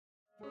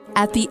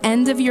At the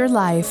end of your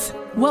life,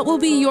 what will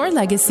be your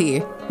legacy?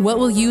 What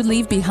will you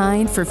leave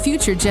behind for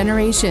future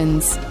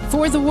generations?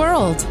 For the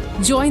world,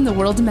 join the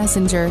World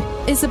Messenger,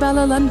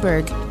 Isabella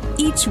Lundberg,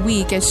 each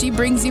week as she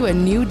brings you a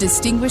new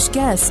distinguished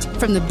guest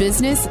from the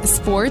business,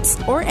 sports,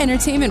 or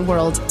entertainment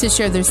world to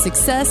share their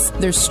success,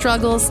 their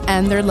struggles,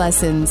 and their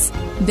lessons.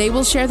 They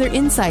will share their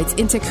insights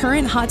into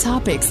current hot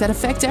topics that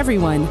affect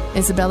everyone.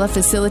 Isabella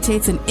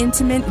facilitates an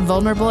intimate,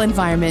 vulnerable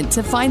environment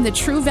to find the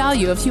true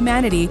value of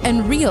humanity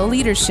and real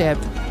leadership.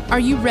 Are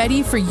you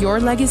ready for your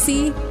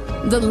legacy?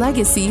 The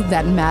legacy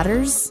that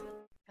matters?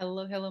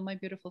 Hello, hello, my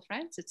beautiful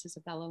friends. It's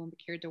Isabella Lundberg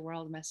here, the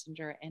World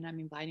Messenger, and I'm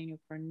inviting you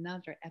for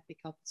another epic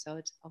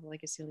episode of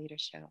Legacy Leader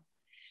Show.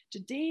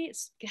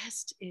 Today's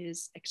guest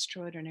is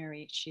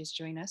extraordinary. She's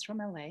joined us from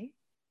LA.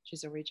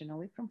 She's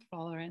originally from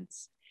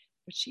Florence,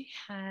 but she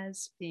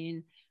has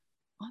been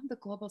on the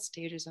global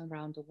stages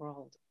around the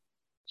world.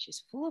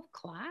 She's full of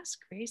class,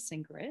 grace,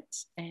 and grit,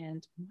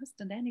 and more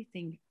than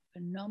anything,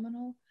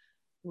 phenomenal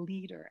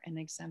leader and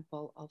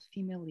example of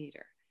female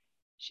leader.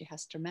 She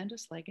has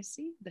tremendous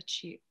legacy that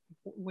she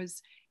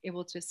was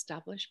able to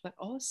establish, but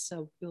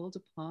also build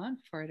upon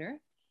further.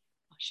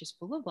 She's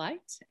full of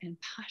light and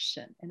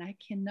passion, and I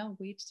cannot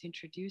wait to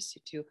introduce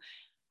you to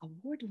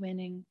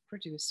award-winning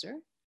producer,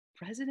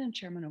 president and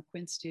chairman of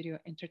Quinn Studio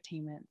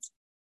Entertainment,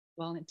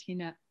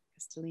 Valentina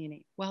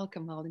Castellani.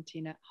 Welcome,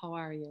 Valentina. How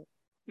are you?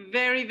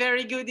 Very,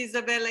 very good,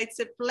 Isabella. It's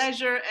a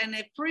pleasure and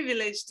a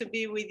privilege to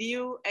be with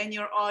you and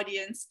your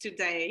audience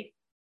today.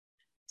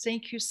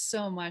 Thank you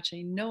so much.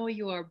 I know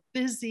you are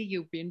busy.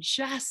 You've been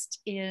just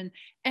in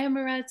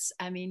Emirates.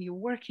 I mean, you're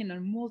working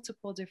on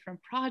multiple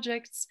different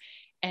projects,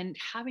 and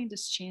having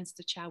this chance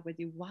to chat with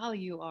you while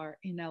you are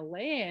in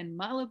LA and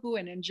Malibu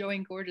and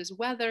enjoying gorgeous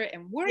weather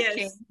and working.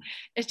 Yes.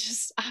 It's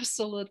just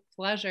absolute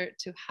pleasure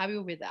to have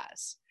you with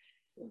us.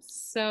 Yes.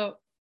 So,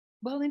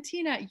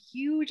 Valentina,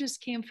 you just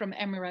came from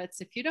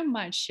Emirates. If you don't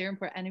mind sharing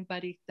for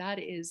anybody that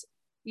is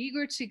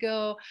eager to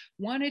go,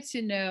 wanted to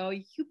know,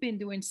 you've been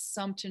doing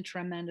something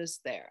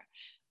tremendous there.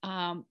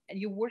 And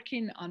you're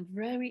working on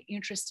very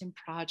interesting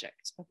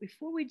projects. But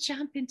before we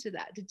jump into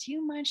that, did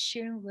you mind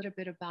sharing a little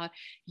bit about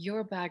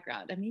your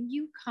background? I mean,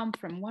 you come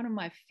from one of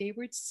my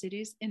favorite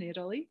cities in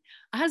Italy.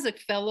 As a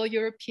fellow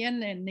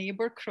European and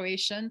neighbor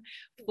Croatian,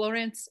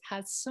 Florence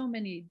has so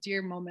many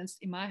dear moments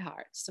in my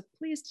heart. So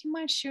please, do you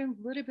mind sharing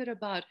a little bit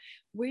about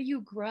where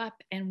you grew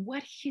up and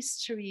what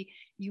history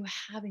you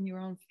have in your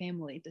own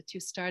family that you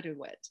started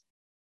with?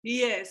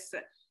 Yes.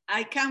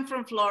 I come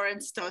from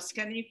Florence,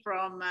 Tuscany,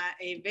 from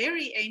a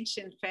very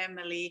ancient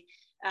family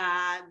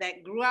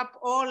that grew up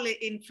all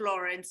in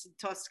Florence,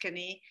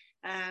 Tuscany.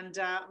 And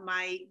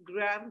my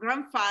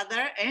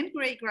grandfather and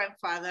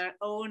great-grandfather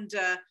owned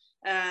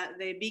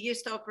the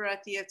biggest opera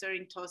theater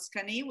in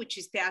Tuscany, which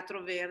is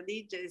Teatro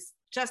Verdi,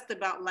 just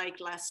about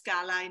like La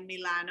Scala in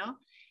Milano,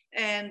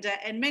 and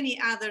many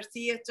other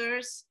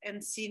theaters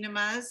and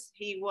cinemas.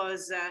 He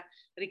was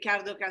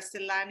Riccardo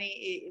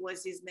Castellani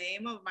was his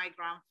name of my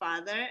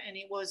grandfather, and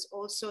he was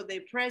also the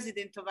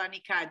president of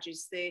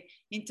Anicagis, the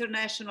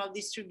international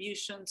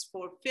distributions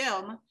for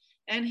film,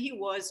 and he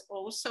was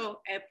also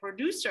a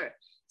producer.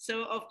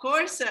 So of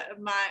course,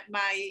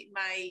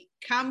 my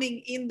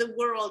coming in the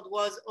world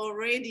was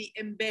already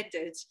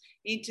embedded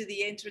into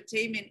the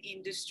entertainment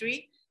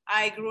industry.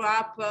 I grew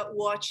up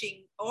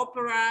watching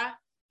opera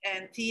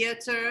and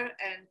theater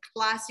and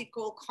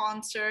classical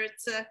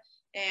concerts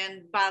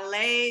and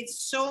ballet,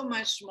 so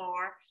much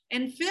more,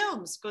 and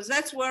films, because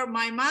that's where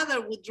my mother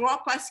would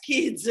drop us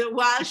kids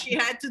while she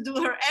had to do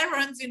her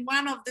errands in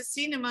one of the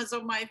cinemas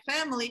of my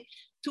family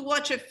to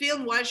watch a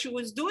film while she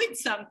was doing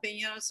something,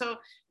 you know. So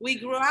we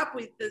grew up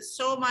with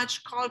so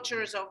much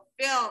cultures of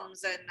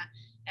films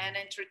and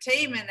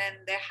entertainment, and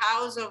the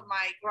house of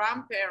my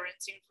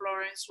grandparents in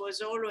Florence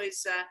was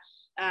always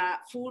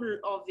full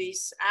of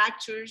these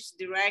actors,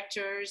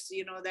 directors,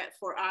 you know, that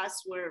for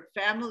us were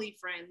family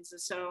friends.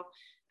 So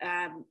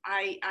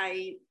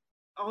I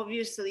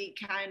obviously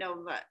kind of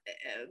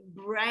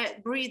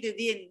breathed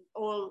in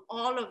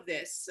all of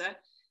this,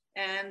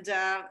 and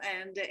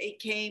it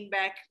came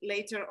back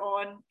later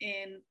on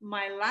in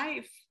my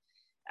life.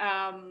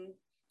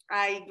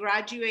 I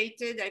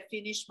graduated, I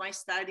finished my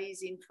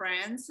studies in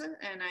France,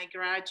 and I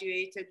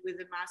graduated with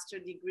a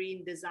master's degree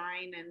in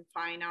design and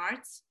fine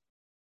arts.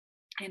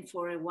 And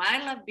for a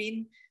while, I've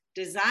been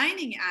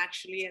designing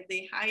actually at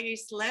the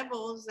highest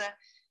levels.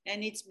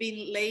 And it's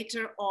been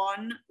later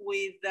on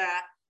with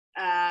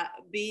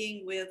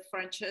being with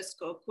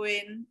Francesco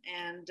Quinn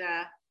and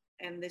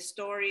the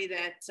story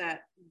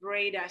that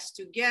brought us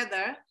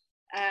together,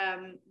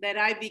 that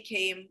I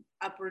became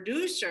a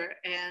producer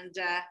and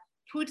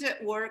put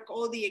at work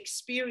all the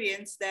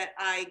experience that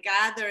I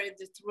gathered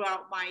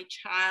throughout my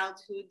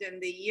childhood and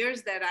the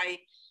years that I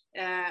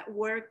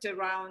worked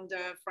around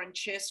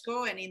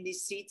Francesco and in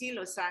this city,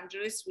 Los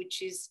Angeles,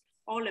 which is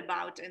all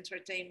about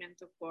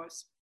entertainment, of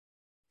course.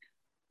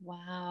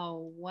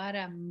 Wow, what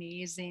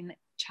amazing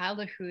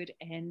childhood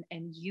and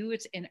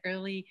youth and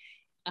early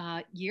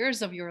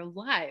years of your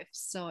life.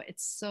 So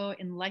it's so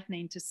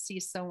enlightening to see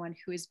someone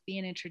who is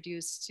being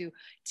introduced to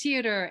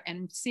theater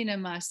and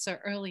cinema so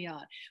early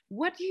on.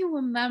 What do you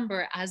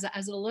remember as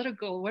a little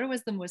girl? What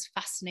was the most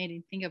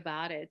fascinating thing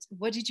about it?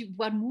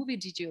 What movie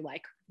did you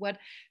like? What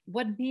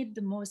made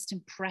the most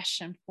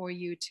impression for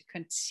you to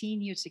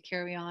continue to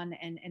carry on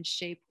and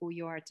shape who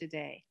you are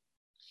today?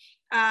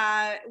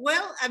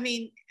 Well, I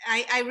mean,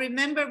 I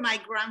remember my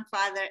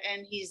grandfather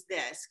and his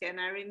desk, and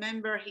I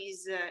remember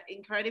his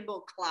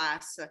incredible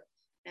class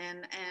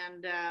and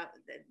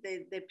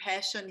the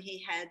passion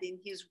he had in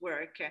his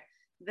work.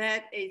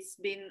 That it's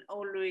been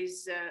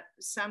always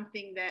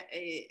something that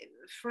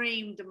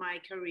framed my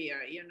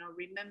career. You know,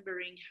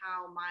 remembering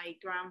how my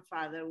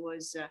grandfather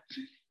was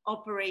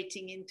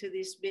operating into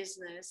this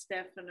business,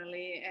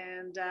 definitely.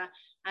 And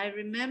I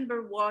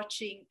remember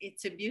watching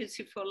It's a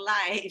Beautiful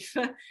Life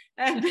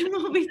at the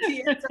movie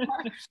theater,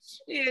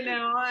 you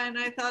know, and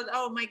I thought,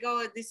 oh my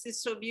God, this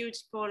is so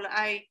beautiful.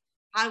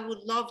 I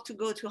would love to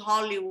go to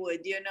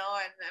Hollywood, you know,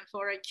 and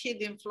for a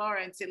kid in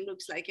Florence, it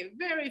looks like a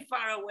very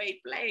far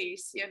away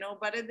place, you know,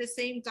 but at the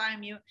same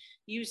time,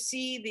 you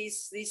see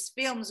these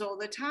films all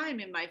the time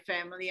in my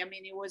family. I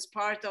mean, it was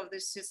part of the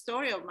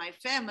story of my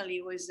family.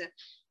 It was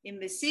in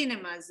the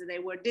cinemas. They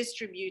were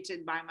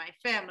distributed by my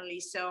family.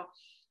 So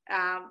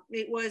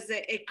it was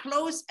a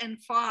close and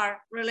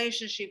far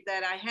relationship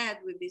that I had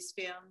with these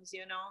films,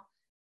 you know.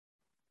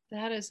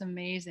 That is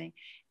amazing.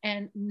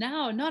 And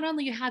now, not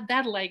only you had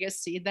that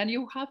legacy, then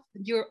you have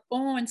your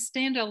own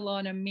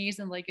standalone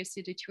amazing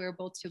legacy that you're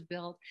able to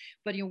build.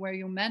 But where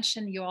you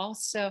mentioned you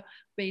also,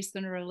 based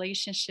on a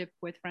relationship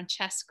with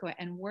Francesco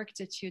and work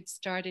that you'd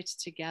started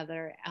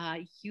together,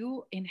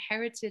 you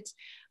inherited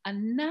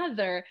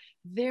another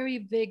very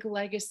big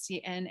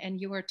legacy, and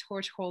you were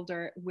torch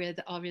holder with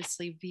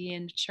obviously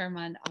being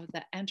chairman of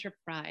the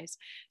enterprise.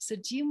 So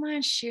do you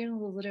mind sharing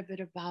a little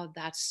bit about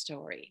that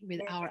story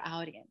with our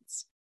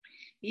audience?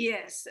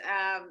 Yes,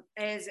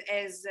 as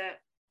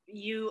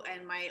you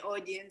and my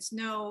audience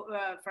know,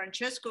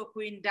 Francesco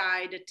Quinn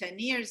died 10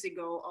 years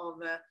ago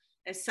of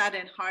a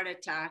sudden heart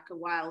attack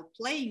while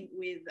playing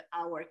with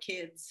our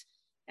kids.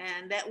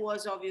 And that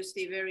was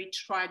obviously a very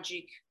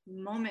tragic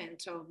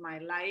moment of my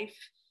life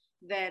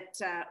that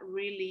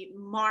really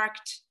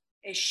marked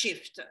a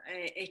shift,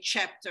 a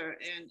chapter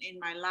in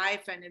my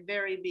life, and a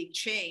very big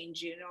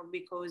change, you know,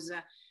 because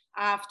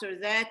after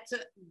that,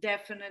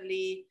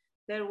 definitely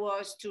there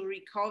was to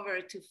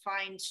recover, to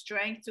find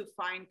strength, to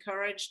find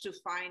courage, to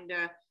find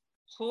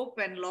hope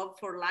and love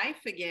for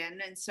life again.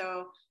 And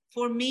so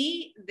for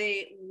me,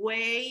 the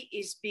way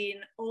is been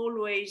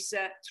always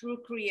through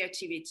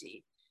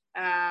creativity.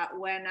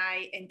 When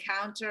I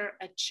encounter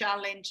a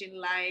challenge in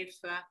life,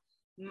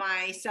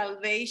 my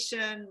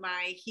salvation,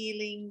 my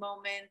healing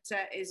moment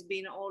has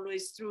been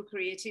always through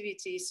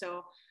creativity.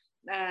 So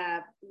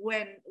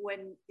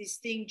when this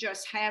thing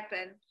just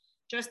happened,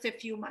 just a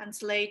few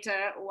months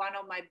later, one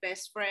of my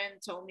best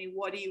friends told me,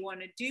 what do you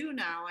want to do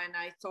now? And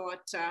I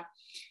thought,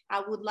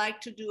 I would like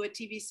to do a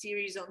TV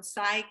series on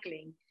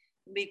cycling,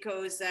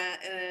 because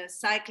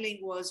cycling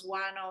was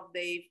one of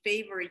the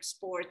favorite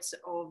sports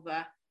of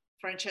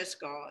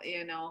Francesco,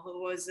 you know,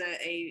 who was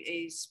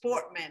a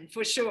sportman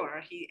for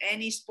sure.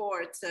 Any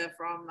sports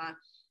from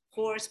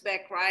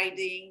horseback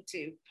riding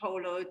to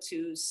polo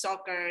to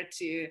soccer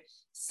to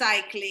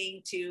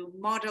cycling to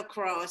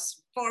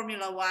motocross,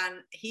 Formula One,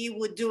 he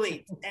would do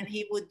it, and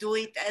he would do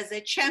it as a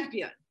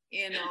champion,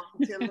 you know,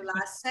 until the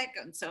last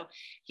second. So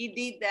he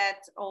did that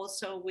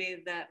also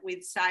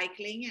with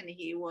cycling, and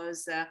he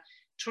was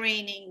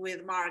training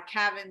with Mark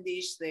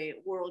Cavendish, the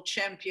world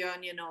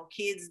champion, you know,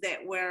 kids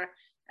that were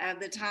at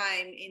the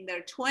time in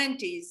their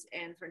 20s,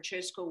 and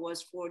Francesco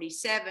was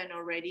 47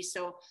 already.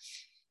 So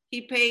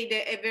he paid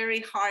a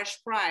very harsh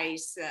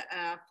price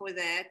for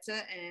that,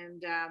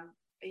 and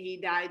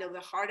he died of a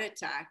heart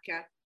attack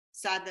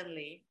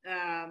suddenly.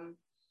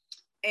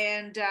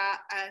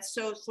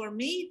 So for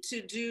me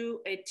to do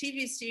a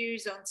TV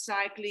series on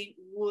cycling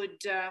would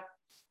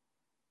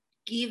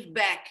give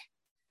back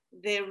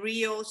the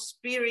real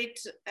spirit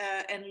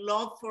and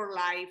love for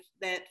life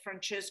that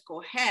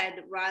Francesco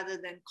had, rather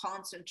than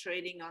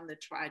concentrating on the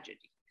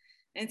tragedy.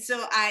 And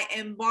so I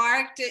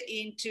embarked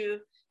into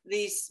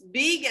this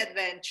big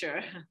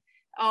adventure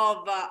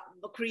of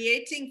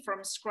creating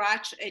from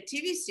scratch a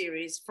TV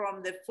series,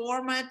 from the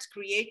format,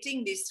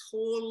 creating this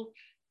whole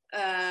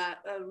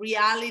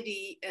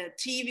reality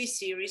TV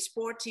series,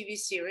 sport TV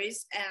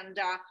series. And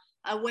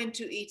I went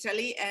to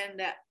Italy,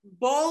 and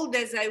bold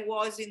as I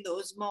was in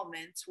those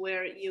moments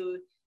where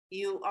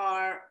you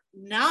are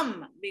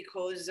numb,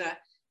 because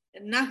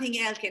nothing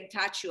else can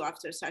touch you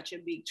after such a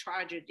big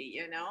tragedy,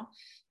 you know.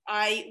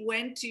 I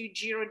went to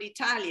Giro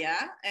d'Italia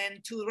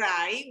and to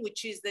Rai,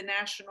 which is the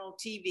national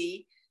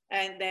TV,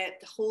 and that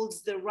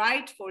holds the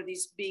right for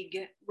this big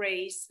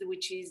race,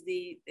 which is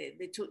the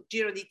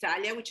Giro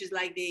d'Italia, which is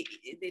like the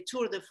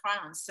Tour de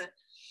France,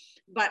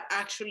 but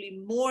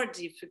actually more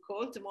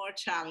difficult, more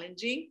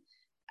challenging.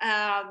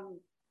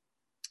 And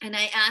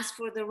I asked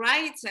for the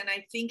rights, and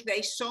I think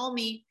they saw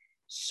me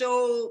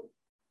so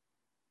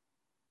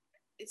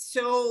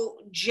so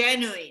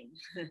genuine.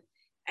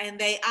 And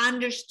they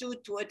understood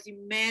what it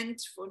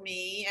meant for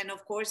me. And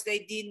of course, they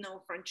did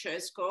know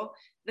Francesco,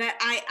 that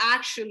I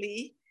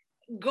actually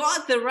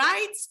got the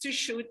rights to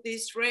shoot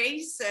this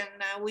race,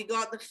 and we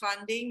got the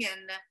funding.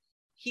 And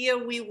here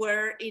we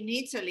were in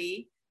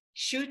Italy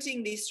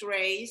shooting this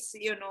race,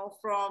 you know,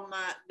 from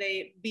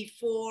the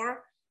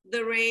before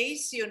the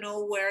race, you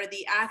know, where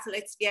the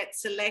athletes get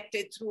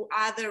selected through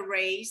other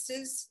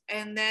races.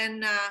 And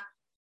then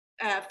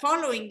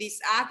following these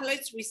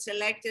athletes, we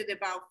selected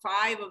about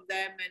 5 of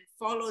them and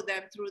followed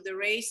them through the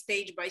race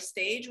stage by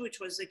stage, which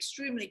was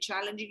extremely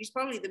challenging. It's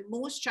probably the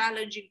most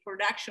challenging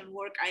production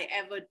work I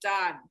ever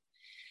done.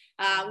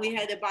 We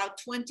had about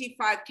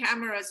 25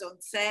 cameras on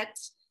set.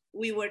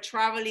 We were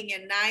traveling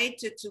at night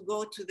to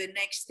go to the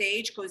next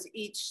stage, because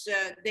each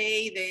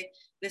day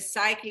the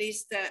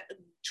cyclists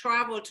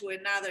travel to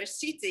another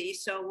city.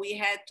 So we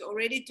had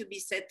already to be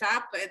set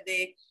up at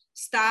the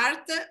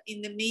start,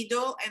 in the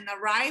middle, and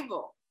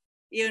arrival,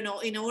 you know,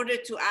 in order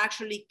to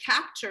actually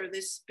capture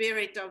the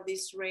spirit of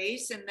this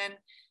race. And then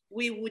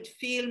we would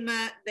film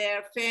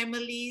their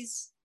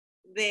families,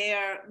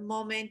 their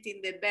moment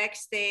in the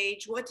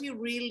backstage, what it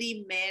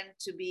really meant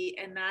to be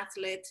an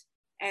athlete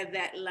at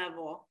that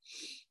level.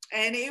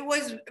 And it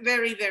was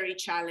very, very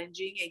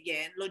challenging,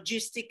 again,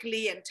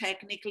 logistically and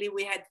technically.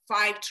 We had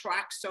 5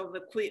 trucks of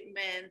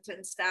equipment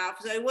and stuff.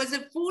 So it was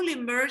a full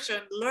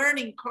immersion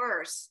learning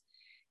course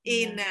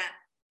in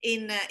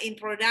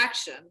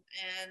production.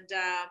 And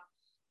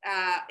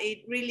it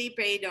really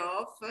paid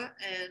off.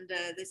 And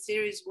the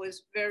series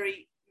was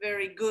very,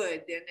 very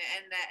good, and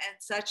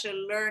such a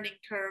learning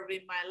curve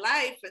in my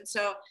life. And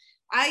so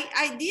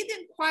I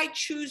didn't quite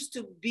choose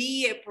to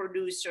be a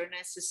producer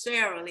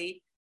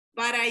necessarily,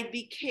 but I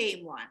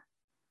became one.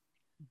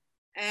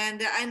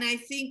 And I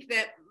think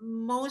that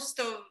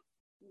most of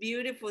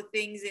beautiful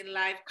things in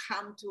life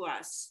come to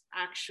us,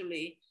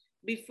 actually,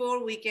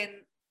 before we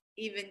can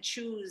even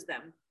choose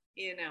them,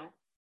 you know.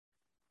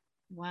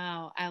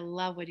 Wow, I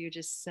love what you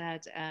just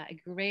said. A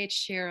great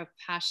share of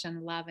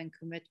passion, love, and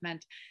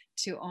commitment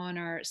to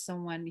honor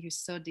someone you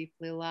so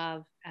deeply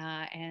love,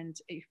 and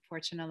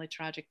fortunately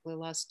tragically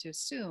lost too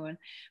soon.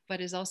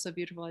 But it's also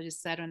beautiful, as you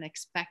said,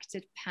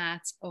 unexpected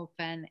paths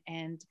open,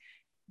 and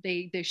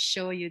they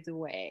show you the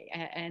way,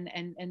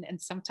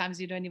 and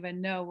sometimes you don't even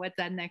know what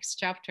that next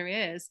chapter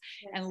is.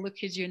 Yes. And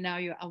look at you now,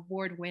 you're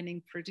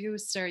award-winning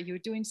producer, you're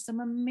doing some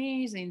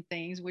amazing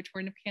things which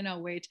we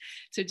cannot wait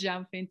to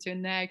jump into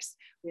next.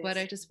 Yes. But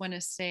I just want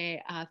to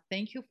say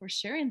thank you for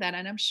sharing that,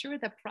 and I'm sure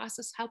that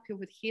process helped you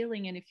with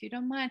healing. And if you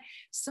don't mind,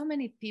 so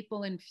many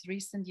people in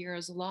recent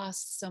years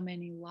lost so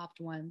many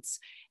loved ones,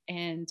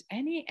 and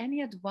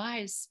any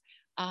advice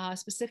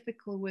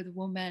specifically with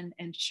women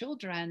and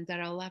children that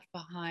are left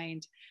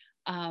behind,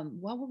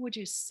 what would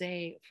you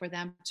say for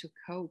them to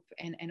cope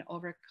and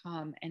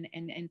overcome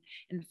and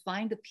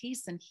find the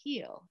peace and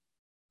heal?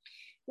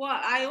 Well,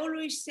 I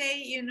always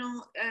say, you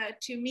know,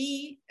 to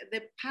me,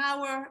 the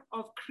power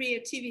of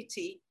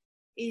creativity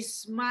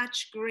is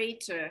much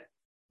greater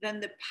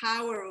than the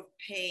power of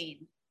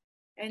pain.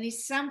 And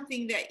it's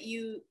something that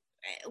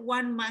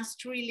one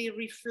must really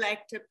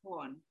reflect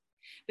upon.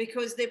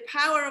 Because the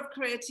power of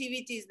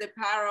creativity is the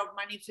power of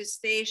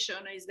manifestation,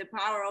 is the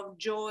power of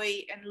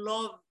joy and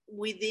love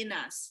within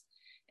us.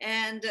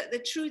 And the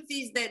truth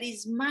is that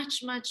is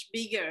much, much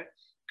bigger.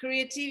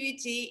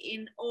 Creativity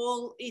in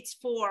all its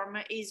form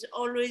is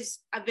always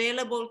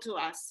available to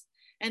us.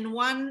 And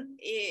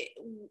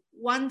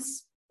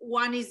once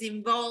one is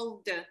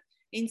involved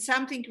in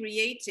something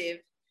creative,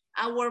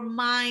 our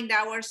mind,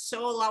 our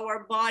soul,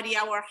 our body,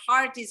 our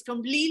heart is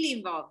completely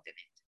involved in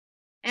it.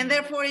 And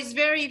therefore it's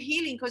very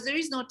healing, because there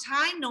is no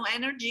time, no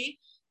energy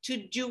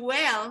to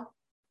dwell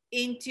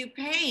into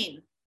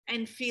pain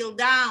and feel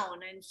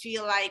down and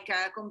feel like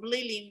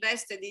completely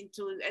invested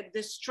into a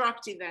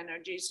destructive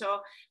energy. So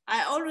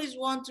I always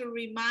want to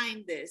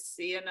remind this,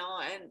 you know,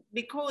 and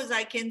because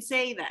I can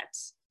say that,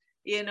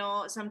 you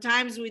know,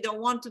 sometimes we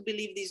don't want to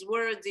believe these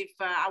words if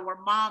our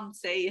mom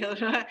say,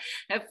 a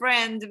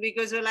friend,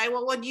 because we're like,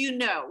 well, what do you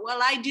know? Well,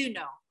 I do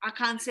know. I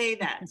can't say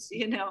that,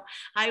 you know,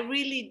 I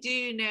really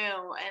do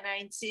know. And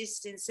I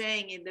insist in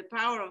saying it, the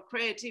power of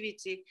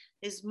creativity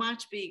is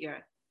much bigger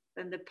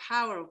than the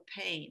power of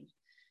pain.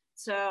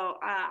 So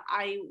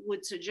I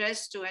would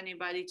suggest to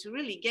anybody to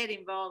really get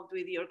involved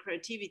with your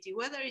creativity,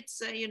 whether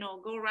it's, you know,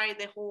 go ride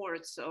the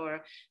horse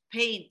or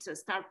paint,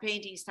 start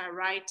painting, start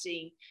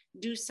writing,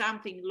 do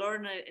something,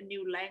 learn a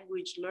new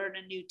language, learn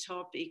a new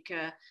topic,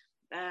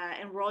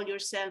 enroll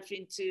yourself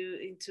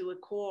into a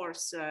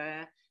course,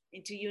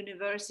 into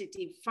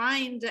university.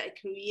 Find a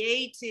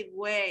creative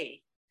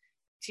way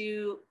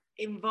to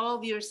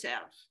involve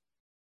yourself.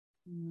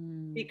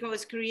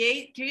 Because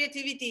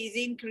creativity is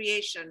in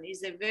creation,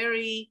 is a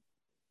very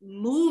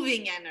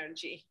moving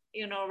energy,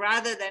 you know,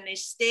 rather than a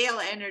stale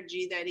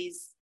energy that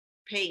is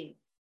pain,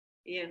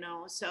 you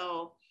know.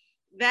 So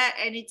that,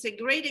 and it's a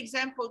great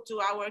example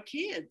to our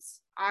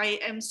kids. I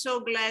am so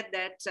glad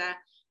that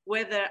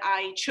whether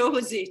I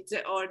chose it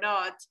or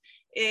not,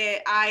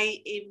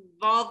 I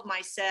involved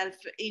myself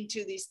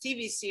into this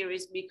TV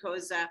series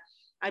because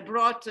I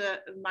brought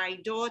my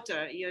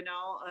daughter,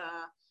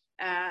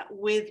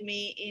 with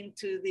me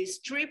into this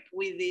trip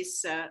with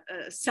this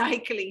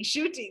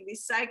shooting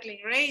this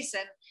cycling race.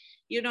 And,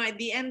 at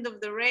the end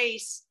of the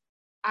race,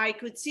 I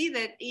could see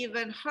that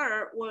even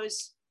her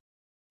was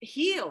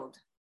healed,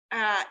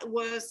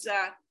 was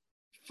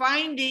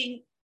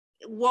finding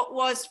what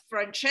was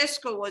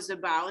Francesco was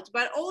about,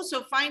 but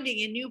also finding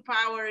a new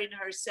power in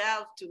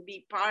herself to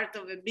be part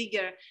of a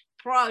bigger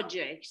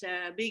project,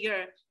 a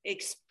bigger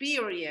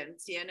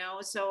experience,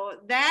 So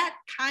that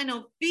kind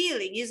of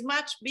feeling is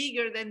much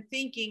bigger than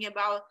thinking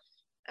about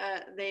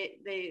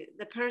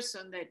the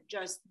person that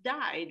just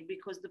died,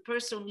 because the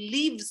person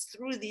lives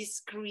through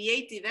this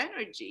creative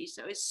energy.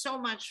 So it's so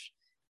much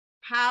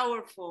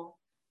powerful,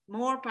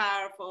 more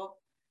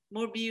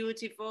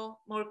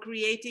beautiful, more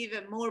creative,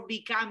 and more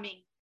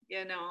becoming.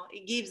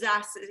 It gives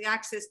us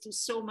access to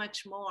so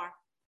much more.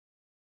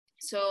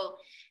 So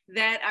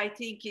that, I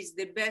think, is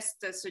the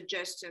best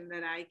suggestion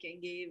that I can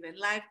give. And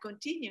life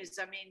continues.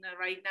 I mean,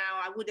 right now,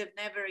 I would have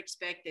never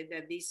expected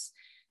that this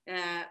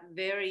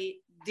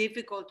very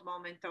difficult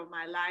moment of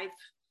my life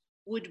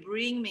would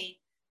bring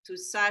me to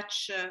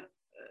such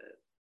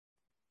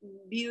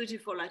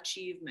beautiful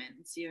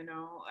achievements. It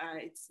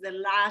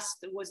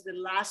was the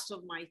last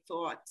of my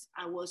thoughts.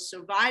 I was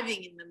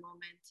surviving in the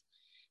moment.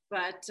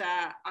 But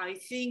I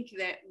think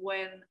that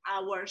when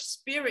our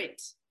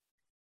spirit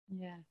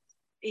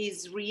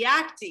is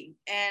reacting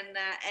and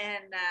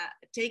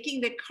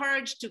taking the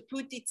courage to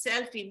put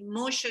itself in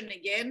motion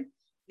again,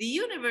 the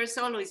universe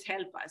always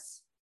helps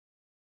us.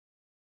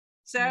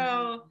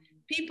 So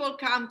people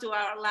come to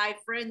our life,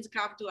 friends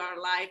come to our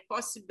life,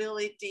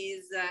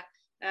 possibilities,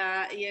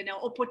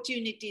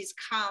 opportunities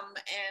come,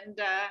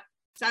 and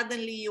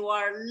suddenly you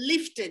are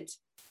lifted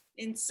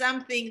in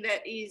something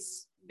that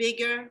is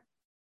bigger,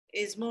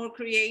 is more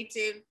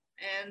creative,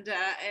 and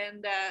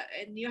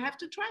you have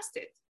to trust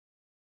it.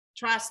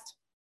 Trust.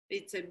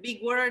 It's a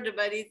big word,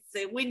 but it's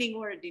a winning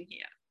word in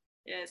here.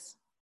 Yes.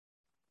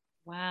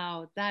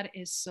 Wow, that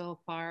is so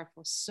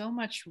powerful. So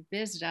much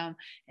wisdom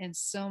and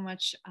so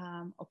much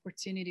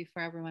opportunity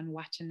for everyone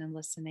watching and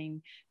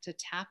listening to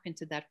tap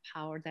into that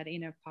power, that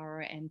inner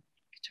power, and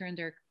turn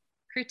their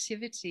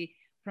creativity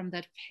from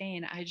that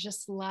pain. I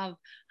just love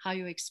how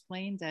you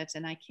explained that,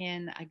 and I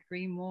can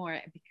agree more,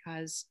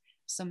 because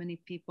so many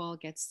people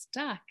get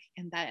stuck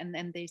in that, and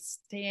then they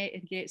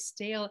get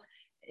stale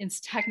in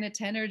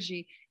stagnant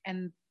energy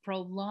and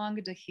prolong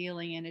the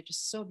healing. And it's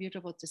just so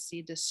beautiful to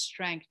see the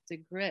strength, the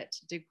grit,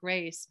 the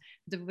grace,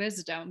 the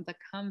wisdom that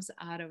comes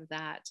out of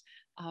that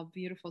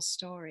beautiful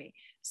story.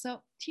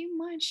 So do you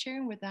mind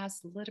sharing with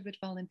us a little bit,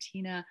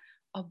 Valentina,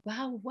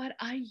 about what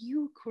are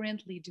you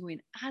currently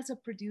doing as a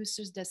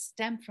producer that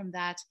stem from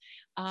that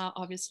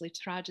obviously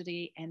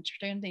tragedy and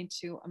turned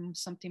into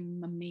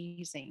something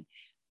amazing?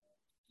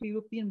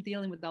 We've been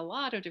dealing with a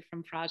lot of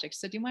different projects.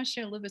 So do you want to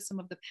share a little bit some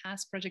of the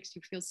past projects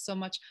you feel so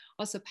much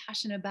also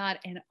passionate about?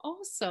 And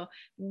also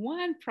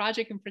one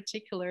project in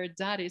particular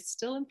that is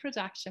still in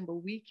production,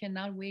 but we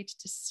cannot wait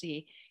to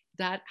see,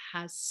 that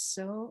has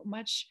so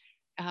much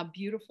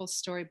beautiful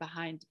story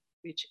behind,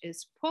 which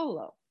is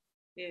Polo.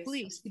 Yes.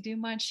 Please, do you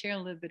mind sharing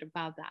a little bit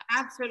about that?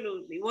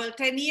 Absolutely. Well,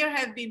 10 years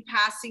have been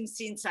passing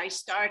since I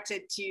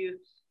started to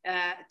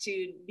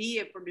be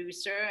a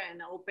producer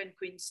and open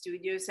Queen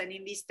Studios. And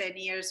in these 10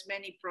 years,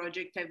 many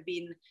projects have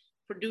been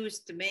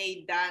produced,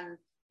 made, done,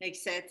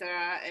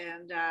 etc.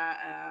 And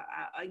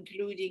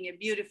including a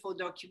beautiful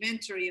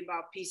documentary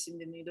about peace in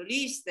the Middle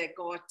East that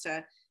got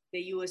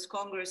the US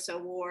Congress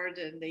Award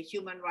and the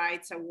Human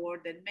Rights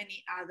Award and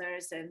many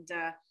others, and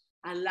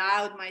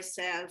allowed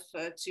myself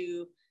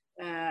to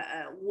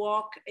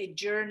walk a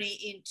journey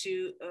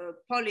into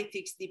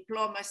politics,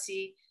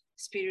 diplomacy,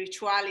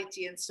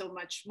 spirituality, and so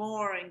much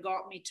more, and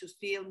got me to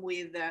film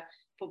with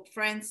Pope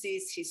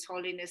Francis, His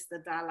Holiness the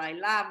Dalai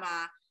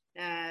Lama,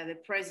 the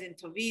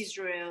President of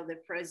Israel, the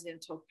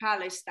President of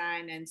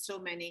Palestine, and so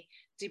many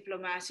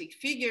diplomatic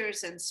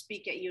figures, and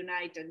speak at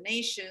United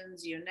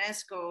Nations,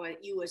 UNESCO,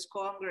 at US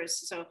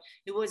Congress. So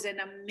it was an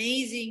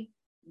amazing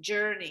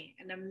journey,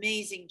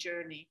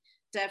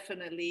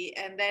 definitely.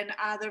 And then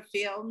other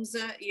films,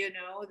 that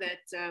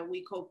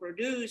we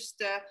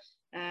co-produced,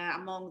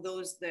 among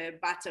those, the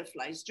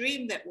Butterfly's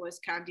Dream, that was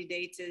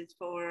candidated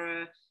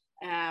for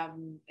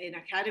an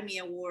Academy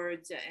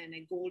Awards and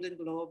a Golden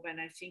Globe,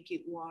 and I think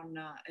it won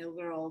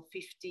overall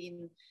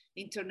 15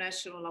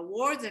 international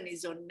awards, and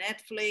is on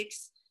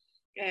Netflix,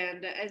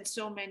 and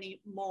so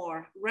many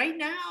more. Right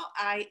now,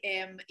 I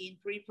am in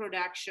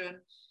pre-production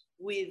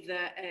with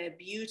a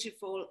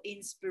beautiful,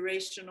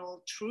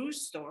 inspirational, true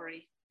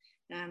story.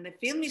 And the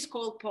film is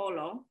called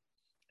Polo,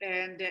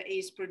 and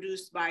is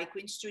produced by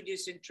Queen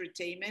Studios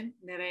Entertainment,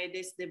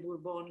 Neredes de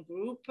Bourbon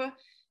Group,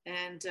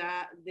 and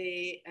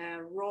the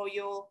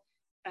Royal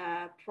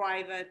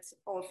Private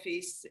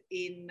Office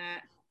in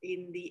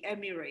the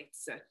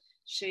Emirates,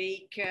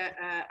 Sheikh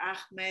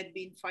Ahmed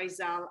bin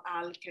Faisal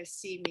Al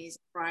Qasimi's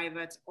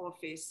private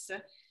office.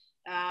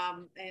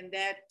 And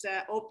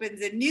that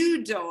opens a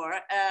new door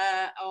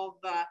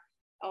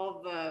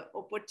of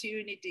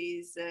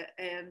opportunities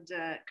and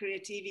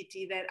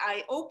creativity that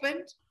I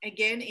opened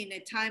again in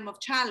a time of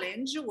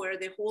challenge where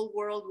the whole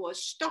world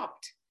was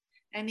stopped.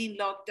 And in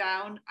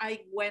lockdown,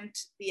 I went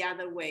the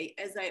other way,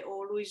 as I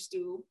always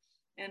do,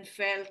 and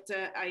felt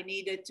I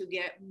needed to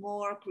get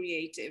more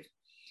creative.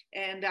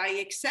 And I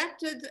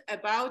accepted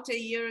about a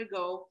year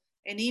ago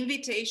an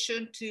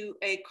invitation to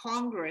a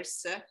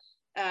congress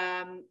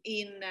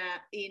in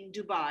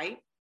Dubai,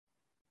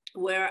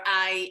 where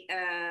I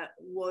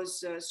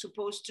was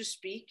supposed to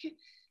speak.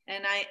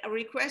 And I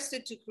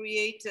requested to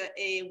create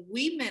a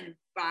women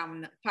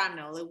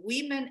panel, a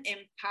women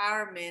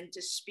empowerment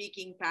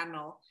speaking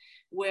panel,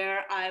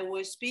 where I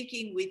was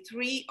speaking with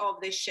 3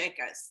 of the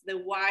sheikhs, the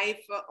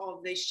wife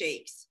of the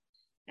sheikhs.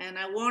 And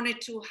I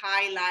wanted to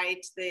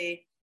highlight the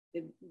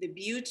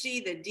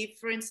beauty, the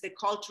difference, the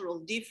cultural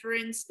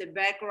difference, the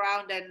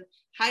background, and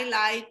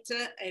highlight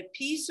a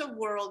piece of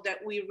world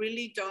that we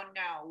really don't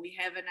know. We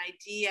have an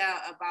idea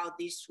about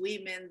these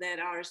women that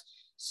are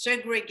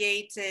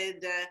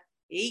segregated,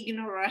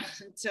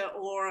 ignorant,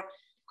 or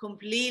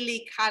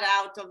completely cut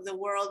out of the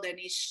world, and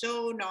it's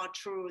so not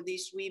true.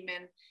 These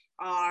women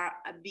are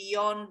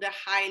beyond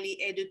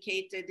highly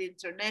educated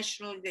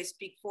internationally. They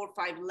speak 4 or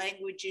 5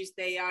 languages.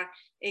 They are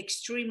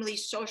extremely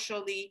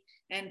socially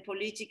and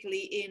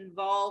politically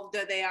involved.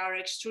 They are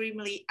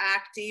extremely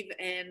active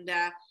and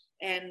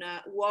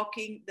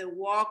walking the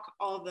walk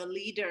of a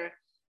leader.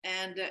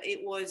 And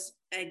it was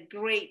a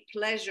great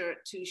pleasure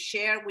to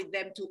share with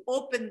them, to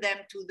open them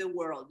to the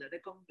world.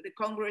 The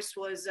Congress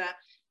was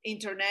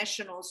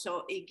international,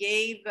 so it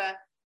gave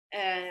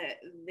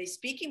the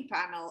speaking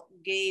panel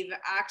gave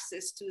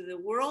access to the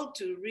world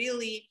to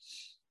really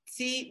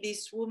see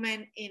this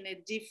woman in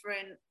a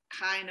different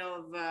kind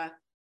of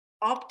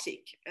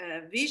optic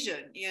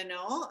vision, you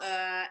know,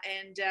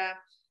 and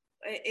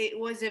it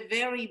was a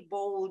very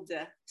bold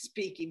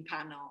speaking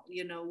panel,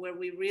 you know, where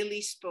we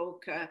really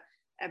spoke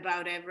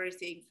about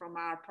everything from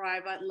our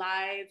private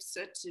lives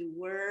to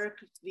work,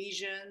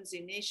 visions,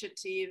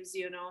 initiatives,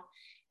 you know.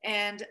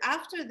 And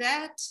after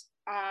that,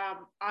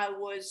 I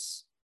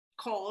was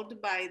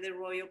called by the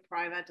Royal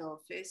Private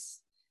Office,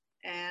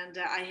 and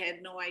I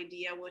had no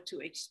idea what to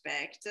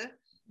expect.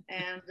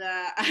 And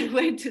I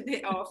went to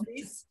the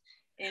office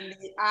and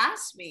they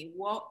asked me,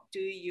 what do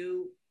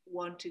you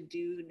want to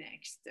do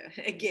next?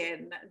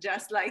 Again,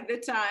 just like the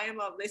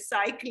time of the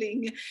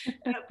cycling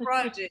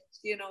project,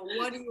 you know,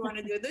 what do you want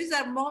to do? These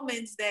are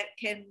moments that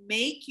can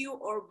make you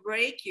or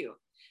break you.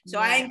 So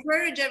yeah. I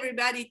encourage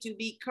everybody to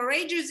be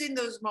courageous in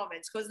those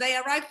moments, because they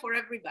arrive for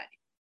everybody.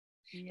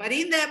 Yeah. But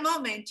in that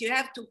moment, you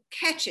have to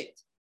catch it,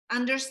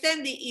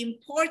 understand the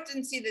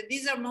importance that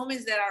these are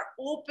moments that are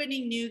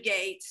opening new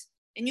gates,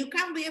 and you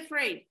can't be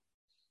afraid.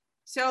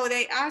 So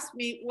they asked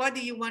me, what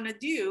do you want to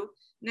do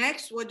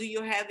next? What do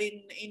you have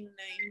in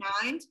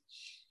mind?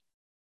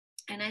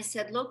 And I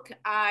said, look,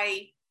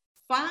 I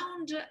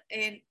found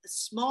a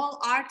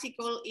small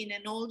article in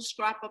an old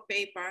scrap of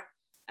paper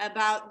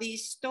about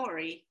this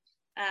story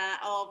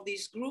of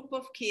this group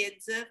of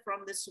kids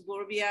from the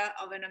suburbia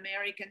of an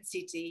American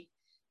city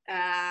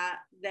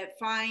that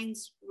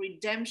finds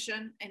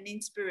redemption and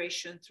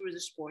inspiration through the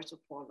sport of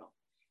polo.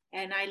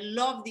 And I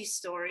love this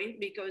story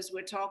because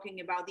we're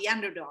talking about the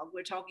underdog.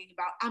 We're talking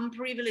about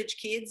unprivileged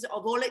kids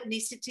of all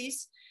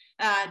ethnicities,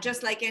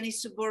 just like any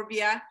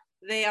suburbia.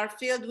 They are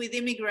filled with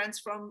immigrants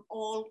from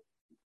all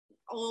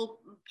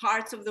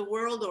parts of the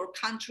world or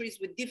countries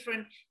with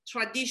different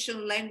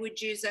traditional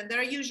languages. And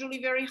they're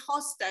usually very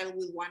hostile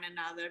with one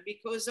another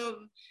because of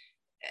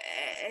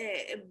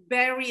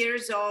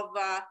barriers of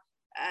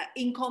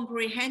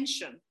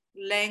incomprehension,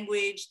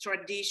 language,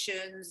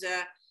 traditions,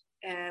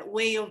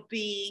 way of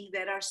being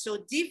that are so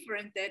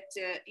different that,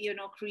 you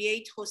know,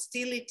 create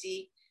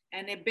hostility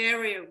and a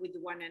barrier with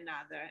one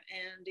another.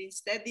 And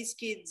instead, these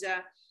kids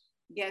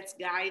gets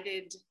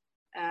guided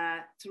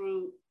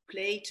through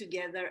play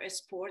together, a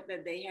sport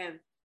that they have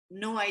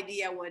no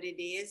idea what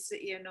it is.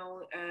 You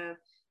know,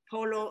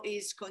 polo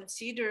is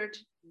considered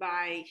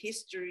by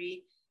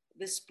history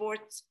the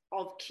sport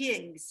of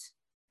kings,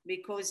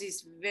 because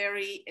it's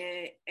very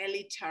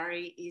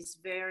elitary, it's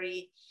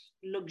very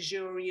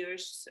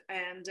luxurious.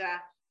 And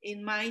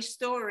in my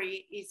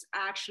story, it's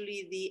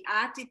actually the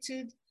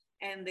attitude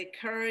and the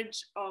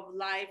courage of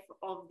life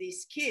of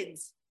these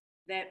kids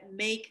that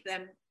make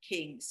them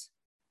kings.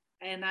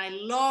 And I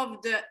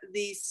loved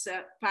this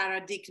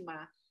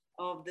paradigm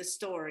of the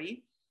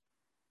story.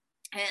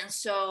 And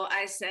so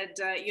I said,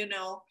 you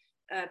know,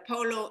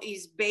 polo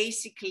is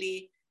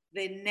basically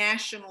the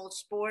national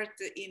sport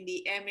in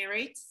the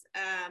Emirates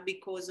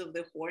because of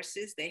the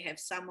horses. They have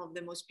some of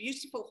the most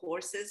beautiful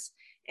horses,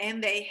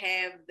 and they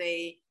have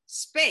the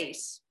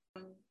space.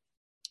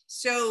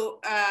 So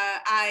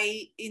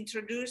I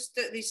introduced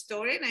this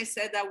story, and I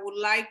said I would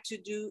like to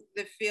do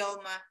the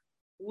film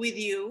with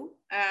you.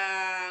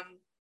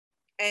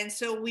 And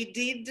so we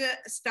did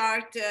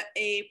start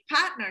a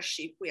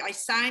partnership. I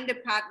signed a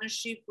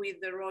partnership with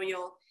the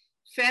royal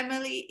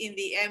family in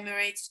the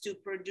Emirates to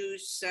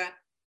produce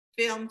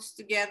films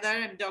together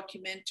and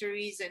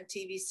documentaries and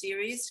TV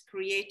series,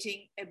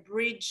 creating a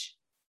bridge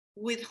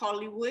with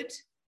Hollywood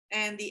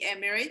and the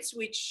Emirates,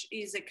 which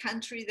is a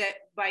country that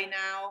by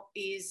now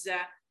is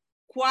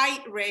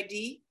quite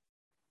ready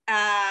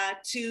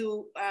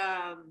to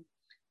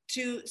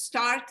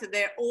start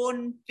their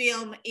own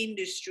film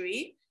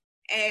industry,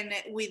 and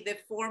with the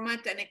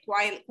format and a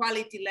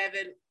quality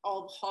level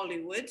of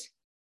Hollywood.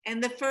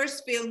 And the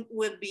first film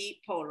will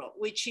be Polo,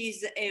 which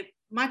is a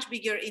much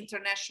bigger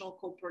international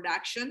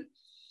co-production.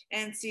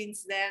 And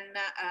since then,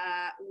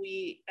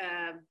 we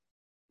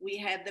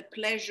had the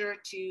pleasure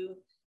to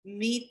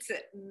meet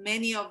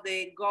many of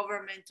the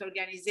government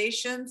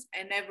organizations,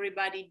 and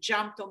everybody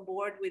jumped on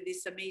board with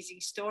this amazing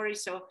story.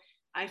 So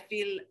I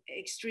feel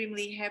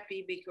extremely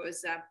happy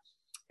because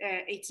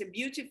it's a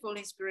beautiful,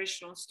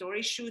 inspirational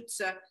story.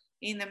 Shoots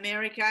in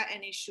America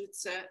and it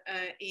shoots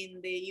in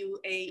the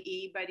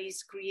UAE, but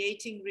is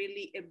creating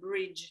really a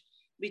bridge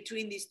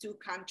between these two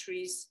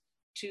countries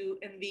to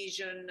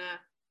envision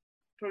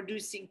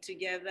producing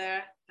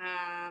together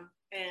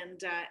and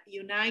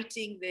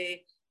uniting the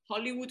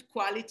Hollywood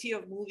quality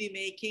of movie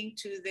making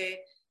to the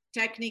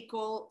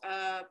technical,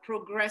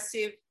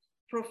 progressive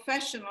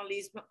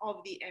professionalism of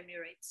the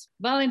Emirates.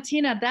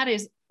 Valentina, that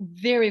is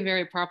very,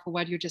 very powerful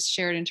what you just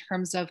shared in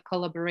terms of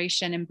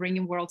collaboration and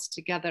bringing worlds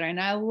together. And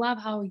I love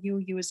how you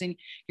using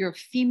your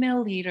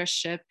female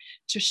leadership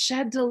to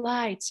shed the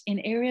light in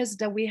areas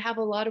that we have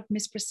a lot of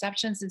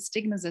misperceptions and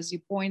stigmas, as you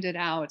pointed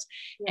out.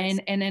 Yes.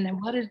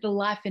 And what is the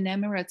life in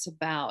Emirates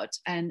about,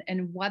 and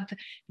what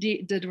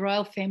the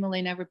royal family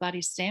and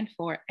everybody stand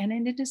for. And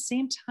then at the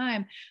same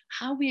time,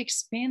 how we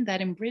expand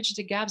that and bridge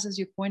the gaps, as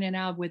you pointed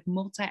out, with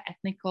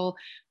multi-ethnical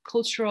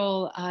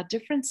cultural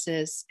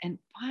differences, and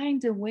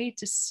find a way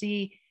to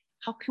see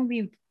how can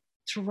we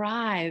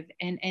thrive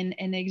and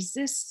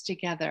exist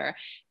together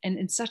and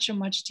in such a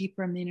much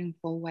deeper,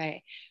 meaningful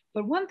way.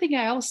 But one thing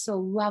I also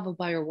love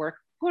about your work,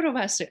 both of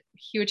us are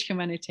huge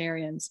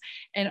humanitarians,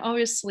 and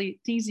obviously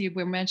things you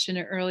were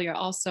mentioning earlier,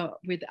 also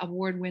with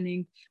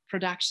award-winning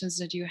productions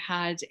that you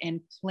had,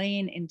 and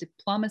playing in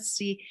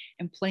diplomacy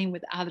and playing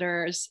with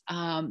others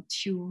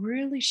to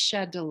really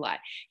shed the light.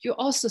 You're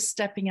also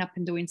stepping up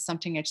and doing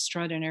something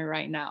extraordinary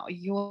right now.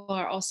 You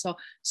are also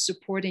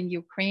supporting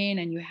Ukraine,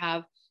 and you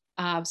have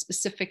a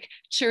specific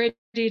charity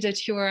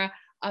that you're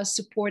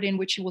supporting,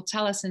 which you will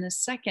tell us in a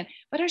second.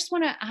 But I just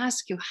want to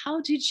ask you, how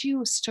did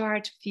you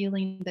start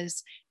feeling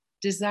this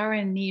desire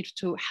and need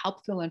to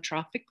help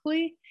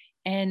philanthropically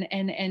and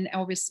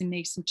obviously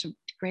make some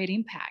great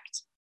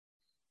impact?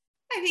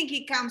 I think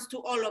it comes to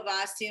all of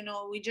us,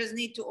 we just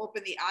need to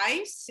open the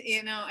eyes,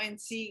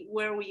 and see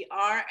where we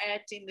are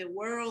at in the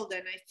world.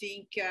 And I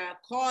think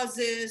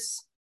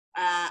causes,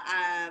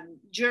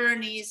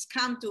 journeys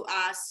come to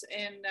us,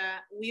 and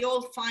we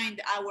all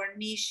find our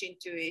niche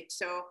into it.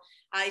 So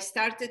I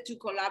started to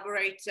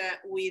collaborate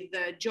with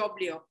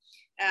Joblio.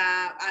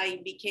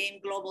 I became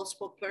global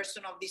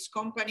spokesperson of this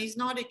company. It's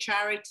not a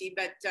charity,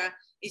 but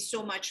it's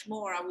so much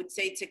more. I would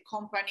say it's a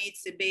company.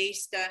 It's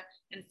based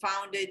and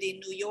founded in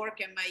New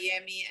York and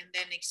Miami, and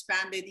then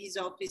expanded his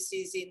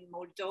offices in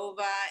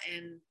Moldova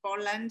and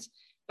Poland,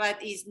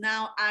 but is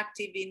now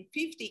active in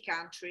 50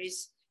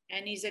 countries,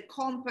 and is a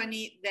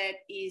company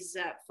that is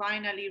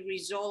finally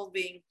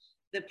resolving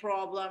the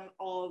problem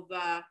of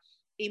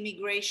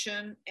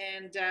immigration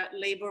and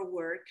labor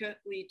work,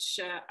 which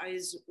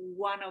is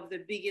one of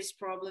the biggest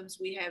problems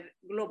we have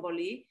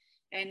globally,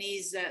 and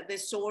is the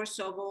source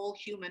of all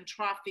human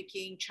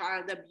trafficking,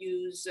 child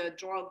abuse,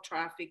 drug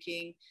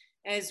trafficking.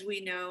 As we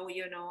know,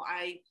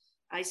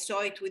 I saw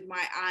it with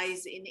my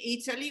eyes in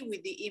Italy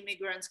with the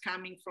immigrants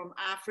coming from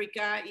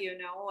Africa,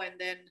 and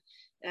then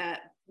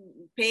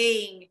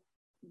paying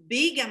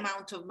big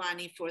amount of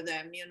money for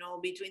them,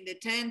 between the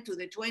 10 to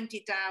the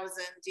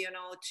 20,000,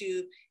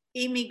 to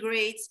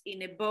immigrate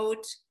in a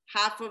boat.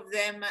 Half of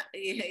them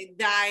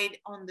died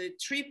on the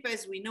trip,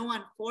 as we know,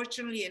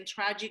 unfortunately and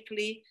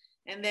tragically.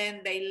 And then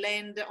they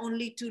land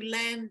only to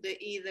land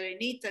either in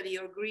Italy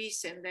or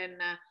Greece, and then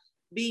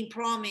being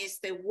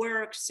promised the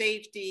work,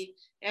 safety,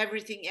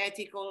 everything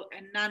ethical,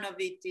 and none of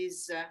it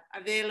is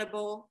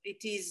available.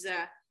 It is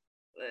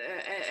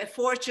a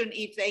fortune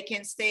if they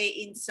can stay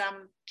in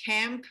some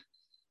camp,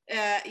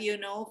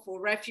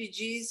 for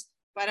refugees,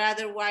 but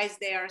otherwise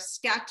they are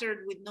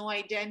scattered with no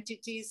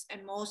identities,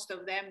 and most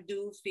of them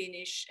do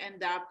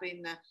end up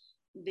in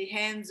the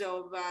hands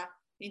of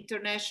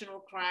international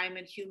crime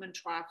and human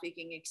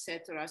trafficking,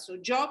 etc. So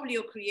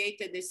Joblio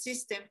created a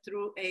system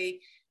through a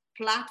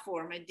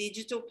platform, a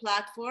digital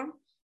platform,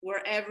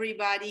 where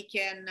everybody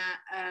can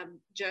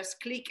just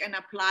click and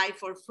apply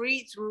for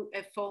free through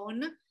a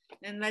phone.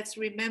 And let's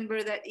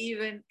remember that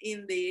even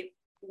in the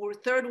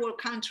third world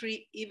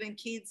country, even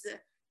kids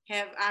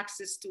have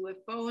access to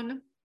a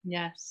phone.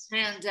 Yes.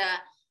 And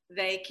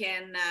they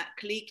can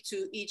click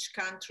to each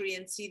country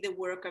and see the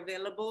work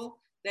available.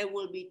 They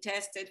will be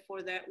tested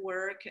for that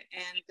work,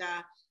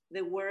 and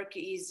the work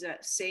is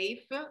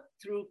safe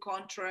through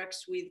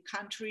contracts with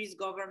countries,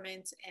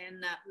 governments,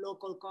 and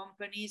local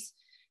companies.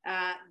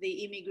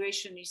 The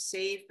immigration is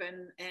safe,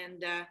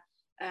 and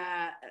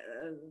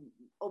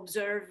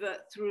observe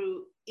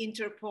through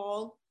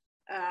Interpol.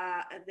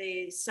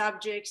 The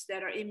subjects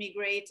that are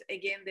immigrate,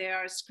 again, they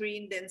are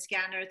screened and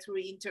scanned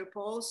through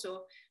Interpol,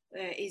 so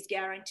is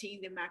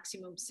guaranteeing the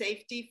maximum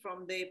safety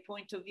from the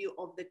point of view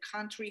of the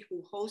country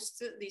who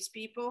hosts these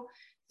people,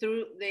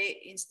 through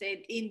the instead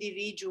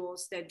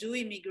individuals that do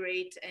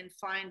immigrate and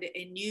find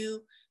a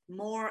new,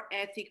 more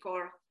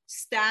ethical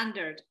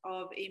standard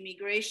of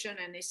immigration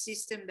and a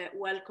system that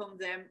welcomes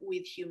them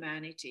with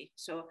humanity.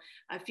 So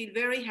I feel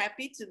very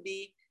happy to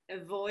be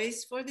a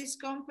voice for this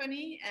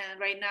company. And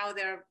right now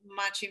they're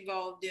much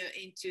involved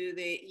into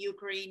the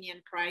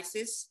Ukrainian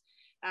crisis,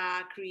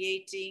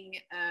 creating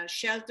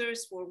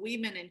shelters for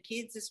women and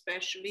kids,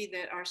 especially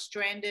that are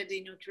stranded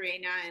in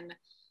Ukraine, and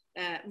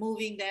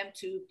moving them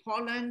to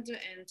Poland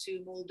and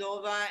to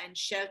Moldova and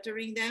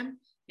sheltering them.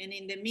 And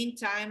in the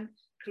meantime,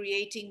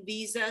 creating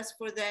visas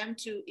for them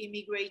to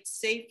immigrate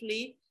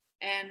safely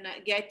and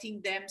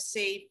getting them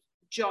safe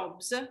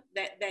jobs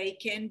that they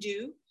can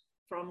do,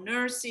 from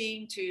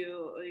nursing to,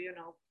 you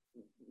know,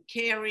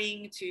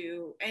 caring,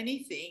 to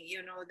anything,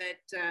 you know,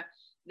 that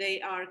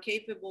they are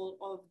capable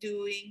of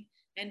doing,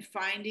 and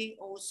finding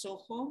also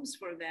homes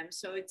for them.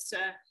 So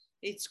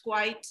it's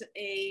quite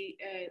a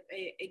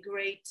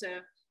great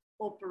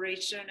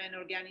operation and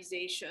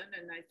organization,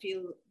 and I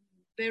feel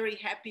very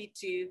happy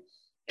to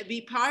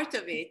be part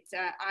of it.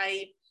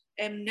 I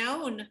am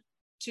known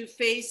to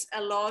face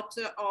a lot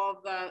of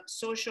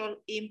social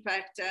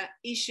impact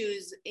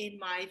issues in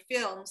my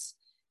films,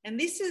 and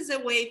this is a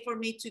way for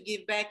me to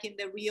give back in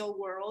the real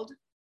world,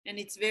 and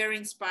it's very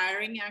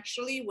inspiring.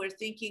 Actually, we're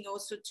thinking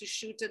also to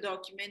shoot a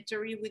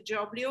documentary with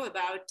Joblio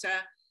about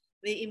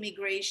the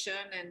immigration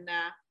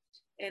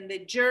and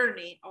the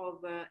journey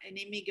of an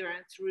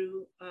immigrant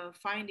through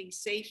finding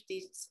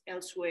safety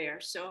elsewhere.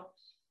 So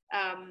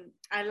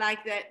I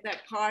like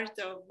that part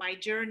of my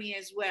journey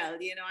as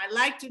well. You know, I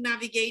like to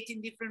navigate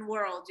in different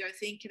worlds. I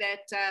think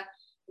that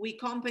we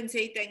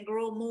compensate and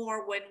grow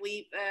more when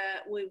we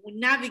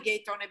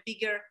navigate on a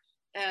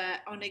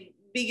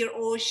bigger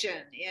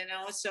ocean. You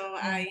know, so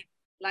I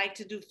like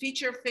to do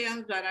feature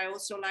films, but I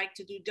also like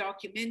to do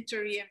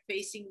documentary and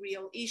facing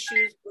real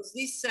issues, because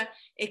this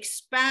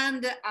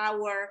expand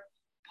our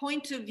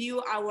point of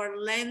view, our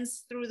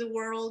lens through the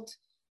world,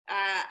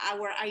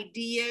 our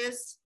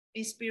ideas,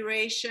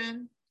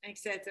 inspiration,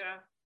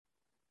 etc.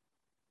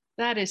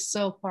 That is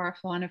so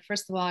powerful. And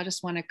first of all, I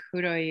just want to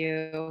kudos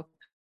you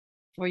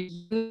for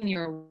you and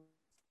your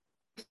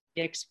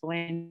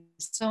explain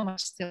so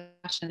much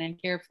passion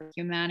and care for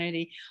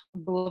humanity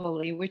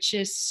globally, which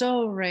is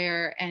so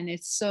rare, and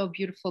it's so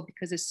beautiful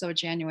because it's so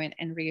genuine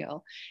and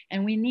real.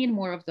 And we need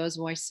more of those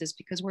voices,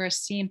 because we're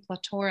seeing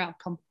plethora of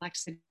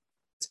complexity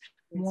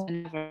more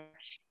than ever.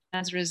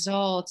 As a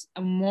result,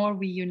 the more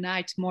we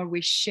unite, more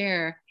we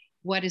share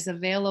what is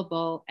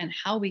available and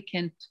how we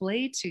can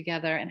play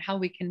together and how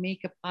we can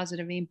make a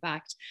positive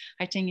impact,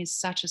 I think is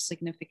such a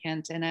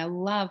significant. And I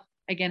love,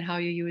 again, how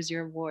you use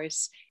your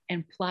voice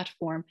and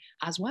platform,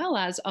 as well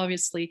as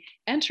obviously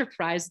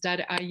enterprise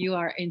that you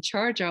are in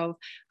charge of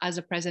as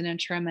a president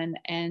chairman,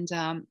 and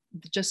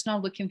just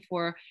not looking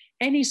for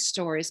any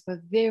stories, but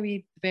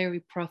very,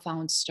 very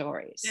profound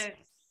stories. Yes,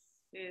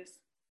 yes.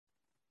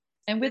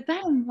 And with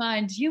that in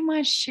mind, do you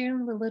mind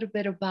sharing a little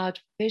bit about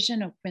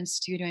vision of Quinn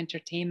Studio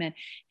Entertainment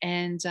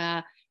and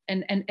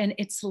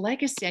its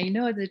legacy? I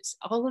know that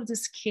all of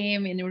this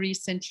came in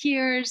recent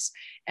years,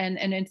 and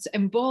it's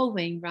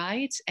evolving,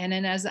 right? And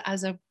then as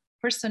a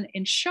person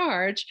in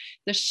charge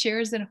that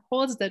shares and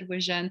holds that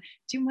vision,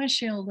 do you mind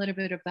sharing a little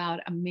bit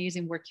about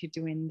amazing work you're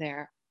doing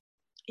there?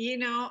 You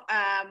know,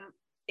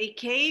 it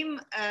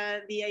came,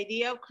 the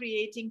idea of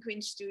creating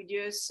Quinn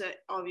Studios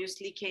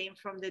obviously came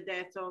from the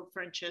death of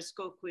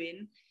Francesco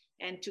Quinn,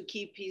 and to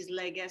keep his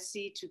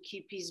legacy, to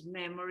keep his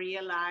memory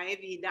alive.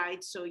 He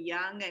died so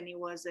young, and he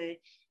was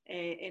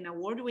an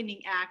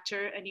award-winning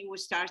actor, and he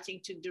was starting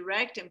to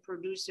direct and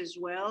produce as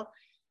well.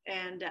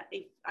 And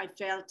I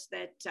felt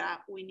that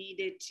we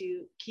needed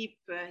to keep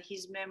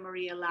his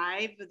memory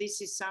alive. This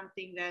is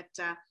something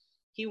that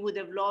he would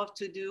have loved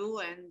to do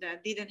and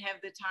didn't have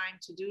the time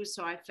to do.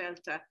 So I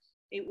felt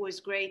it was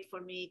great for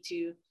me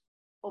to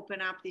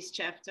open up this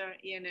chapter,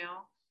 you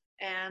know.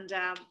 And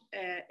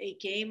it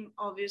came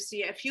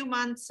obviously a few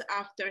months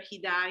after he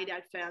died.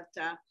 I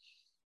felt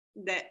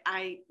that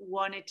I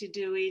wanted to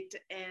do it,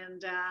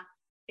 and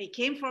it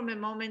came from a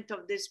moment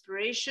of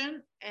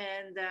desperation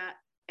and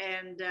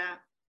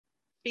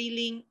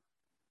feeling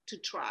to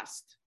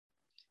trust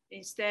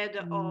instead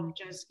of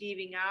just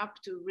giving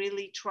up, to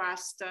really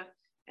trust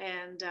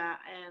and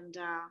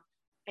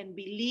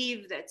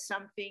believe that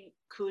something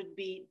could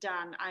be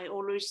done. I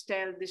always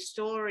tell the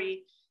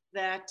story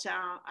that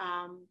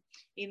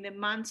in the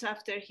months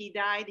after he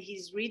died,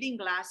 his reading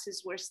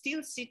glasses were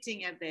still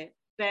sitting at the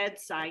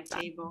bedside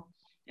table.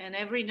 And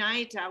every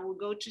night I would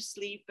go to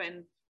sleep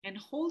and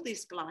hold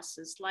these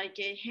glasses like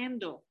a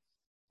handle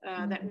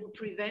that would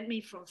prevent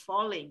me from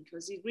falling,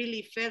 because it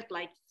really felt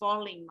like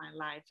falling my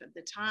life at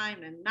the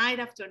time. And night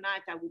after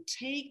night, I would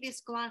take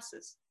these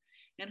glasses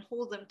and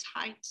hold them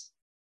tight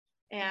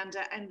And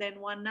then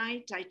one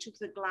night I took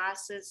the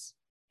glasses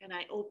and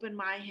I opened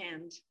my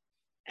hand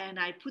and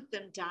I put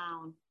them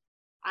down.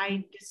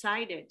 I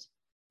decided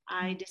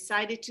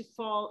to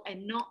fall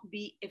and not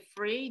be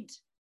afraid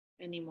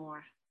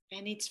anymore.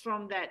 And it's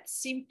from that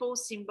simple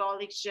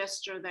symbolic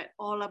gesture that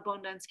all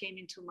abundance came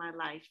into my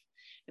life.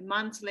 A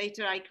month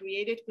later, I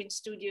created Queen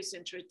Studios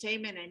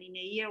Entertainment, and in a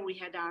year we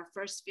had our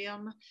first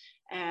film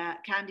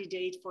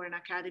candidate for an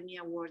Academy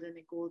Award and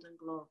a Golden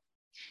Globe.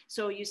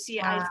 So you see,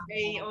 wow. I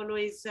say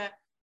always,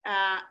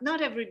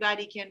 not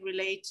everybody can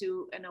relate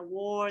to an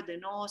award,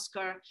 an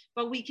Oscar,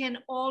 but we can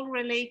all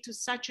relate to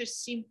such a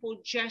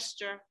simple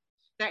gesture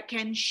that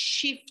can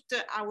shift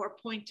our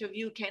point of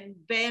view, can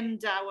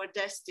bend our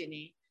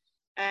destiny.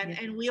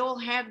 And we all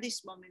have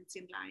these moments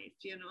in life,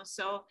 you know,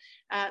 so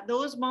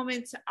those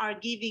moments are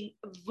giving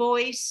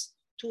voice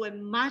to a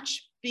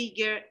much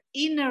bigger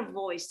inner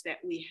voice that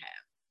we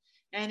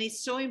have. And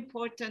it's so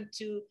important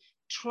to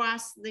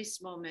trust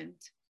this moment,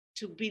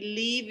 to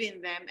believe in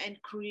them and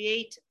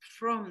create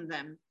from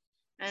them.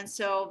 And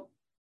so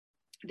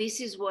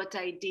this is what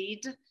I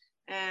did.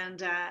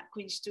 And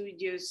Queen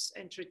Studios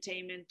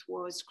Entertainment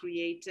was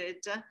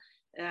created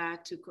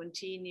to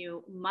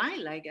continue my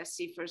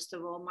legacy, first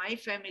of all, my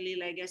family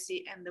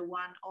legacy, and the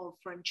one of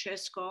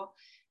Francesco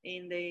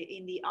in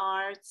the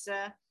arts,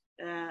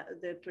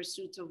 the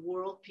pursuit of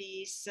world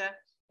peace,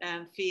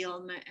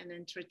 film and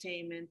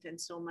entertainment, and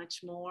so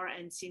much more.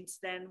 And since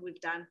then,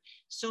 we've done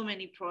so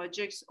many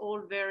projects,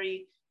 all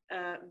very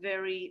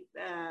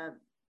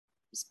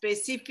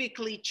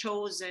specifically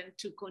chosen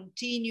to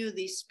continue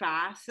this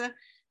path.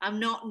 I'm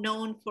not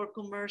known for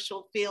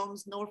commercial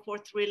films, nor for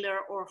thriller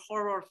or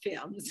horror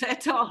films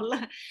at all,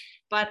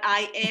 but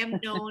I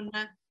am known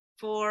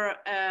for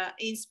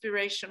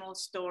inspirational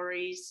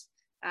stories,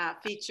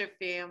 feature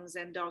films,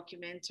 and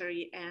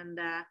documentary, and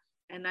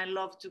I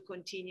love to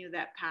continue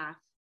that path.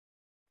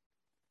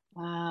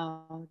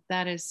 Wow,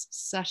 that is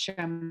such an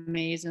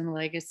amazing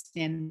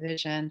legacy and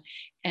vision,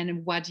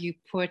 and what you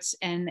put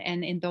and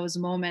in those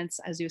moments,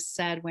 as you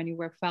said, when you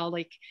felt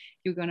like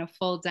you're gonna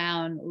fall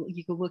down,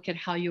 you could look at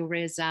how you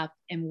raise up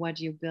and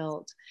what you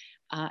build,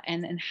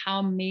 and how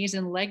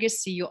amazing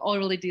legacy you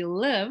already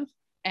live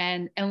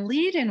and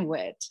lead in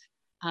with.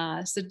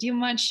 So do you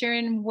mind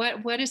sharing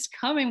what is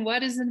coming?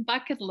 What is in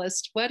bucket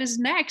list? What is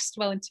next,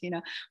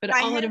 Valentina? But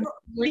all of the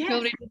we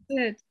already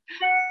did.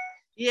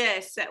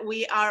 Yes,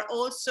 we are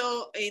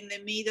also in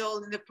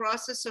the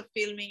process of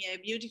filming a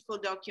beautiful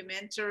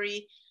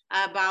documentary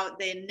about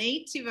the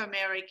Native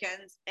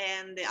Americans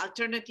and the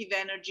alternative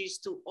energies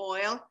to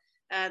oil.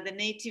 The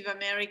Native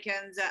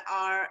Americans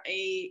are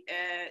a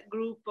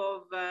group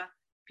of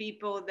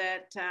people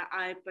that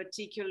I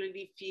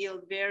particularly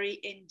feel very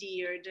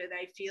endeared, and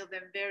I feel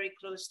them very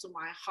close to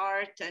my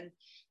heart. And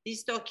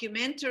this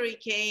documentary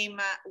came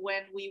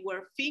when we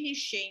were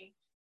finishing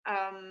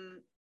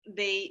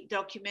the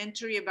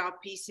documentary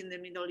about peace in the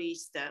Middle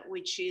East,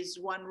 which is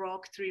One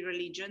Rock, Three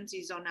Religions,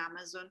 is on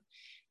Amazon.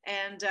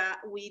 And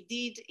we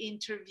did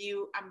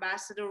interview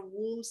Ambassador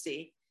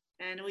Woolsey,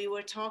 and we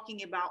were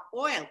talking about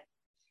oil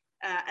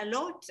a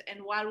lot.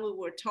 And while we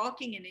were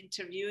talking and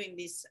interviewing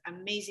this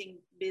amazing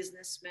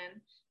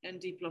businessman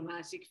and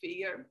diplomatic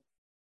figure,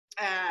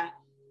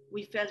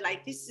 we felt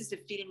like this is a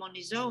film on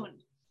its own.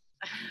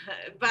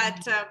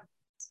 But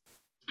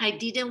I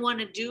didn't want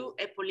to do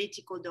a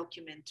political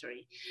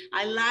documentary.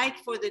 I like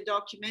for the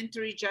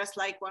documentary, just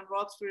like One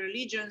Rock, Three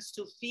Religions,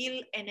 to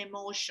feel an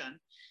emotion.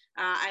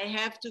 I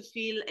have to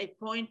feel a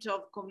point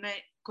of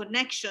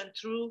connection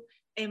through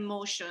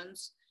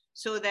emotions,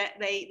 so that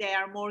they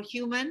are more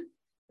human.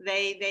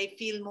 They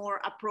feel more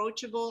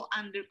approachable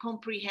and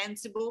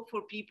comprehensible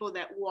for people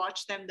that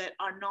watch them that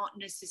are not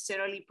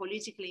necessarily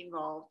politically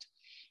involved.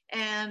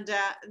 And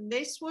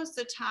this was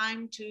the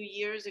time 2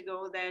 years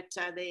ago that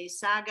the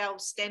saga of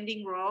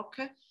Standing Rock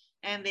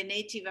and the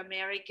Native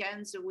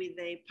Americans with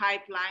the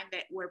pipeline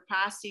that were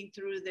passing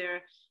through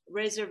their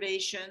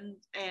reservation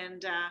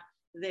and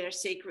their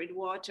sacred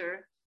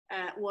water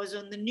was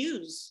on the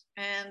news.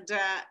 And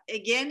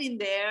again in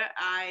there,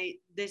 I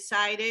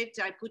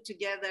put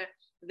together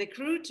the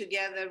crew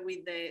together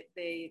with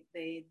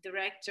the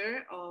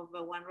director of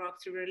One Rock,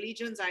 Three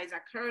Religions,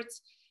 Isaac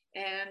Hertz,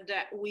 and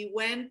we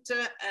went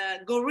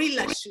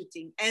guerrilla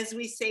shooting, as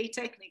we say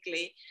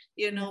technically,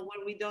 you know,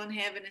 where we don't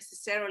have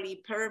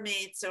necessarily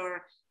permits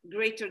or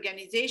great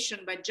organization,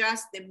 but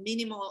just the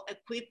minimal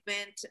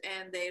equipment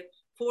and the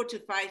 4 to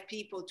 5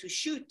 people to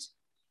shoot.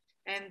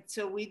 And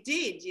so we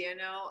did, you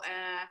know,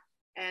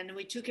 and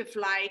we took a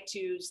flight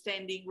to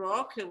Standing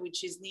Rock,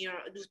 which is near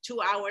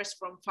 2 hours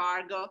from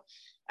Fargo,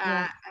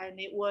 and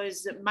it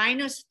was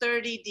minus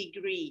 30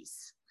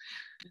 degrees.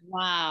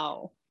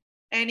 Wow.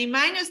 And in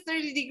minus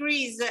 30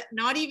 degrees,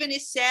 not even a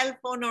cell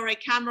phone or a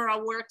camera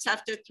works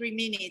after 3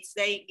 minutes.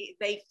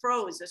 They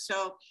froze.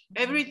 So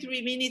every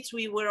 3 minutes,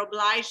 we were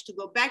obliged to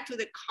go back to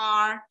the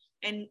car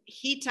and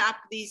heat up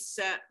these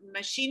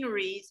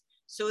machineries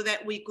so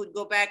that we could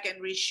go back and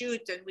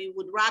reshoot. And we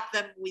would wrap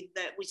them with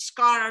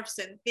scarves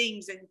and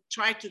things and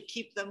try to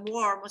keep them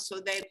warm so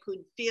they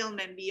could film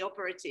and be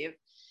operative.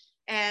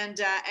 And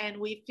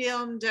we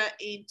filmed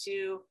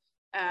into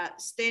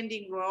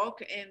Standing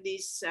Rock and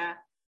this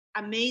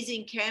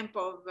amazing camp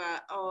of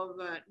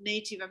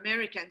Native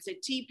Americans, a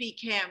teepee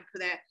camp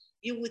that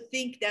you would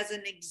think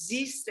doesn't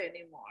exist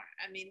anymore.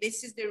 I mean,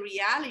 this is the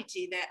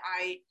reality that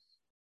I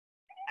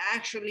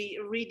actually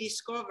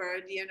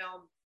rediscovered. You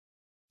know,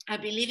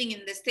 I've been living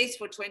in the States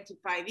for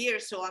 25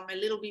 years, so I'm a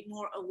little bit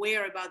more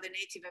aware about the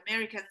Native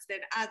Americans than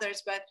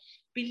others. But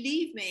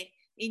believe me,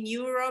 in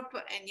Europe,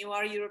 and you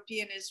are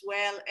European as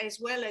well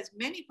as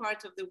many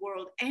parts of the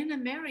world and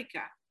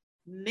America,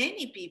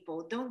 many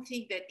people don't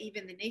think that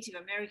even the Native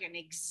American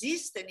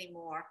exists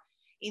anymore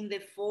in the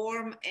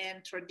form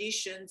and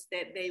traditions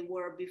that they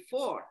were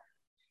before.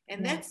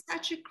 And that's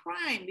such a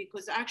crime,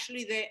 because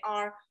actually they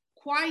are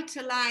quite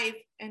alive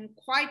and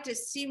quite a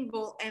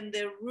symbol and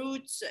the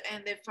roots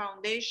and the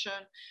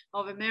foundation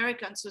of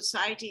American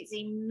societies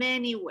in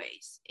many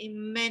ways,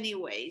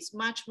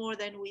 much more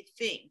than we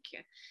think.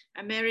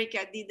 America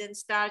didn't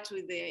start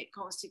with the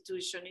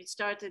Constitution. It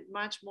started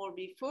much more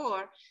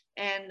before,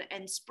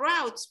 and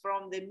sprouts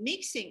from the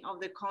mixing of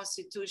the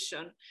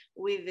Constitution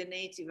with the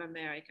Native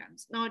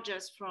Americans, not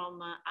just from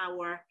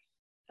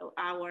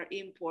our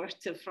import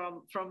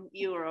from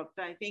Europe.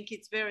 I think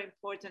it's very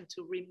important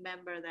to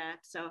remember that.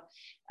 So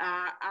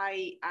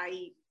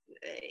I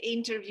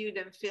interviewed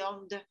and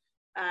filmed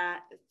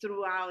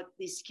throughout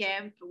this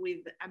camp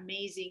with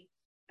amazing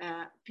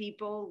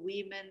people,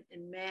 women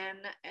and men,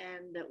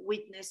 and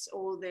witness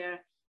all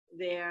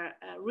their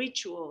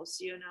rituals,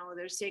 you know,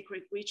 their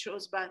sacred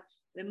rituals. But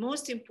the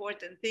most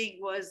important thing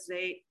was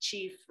the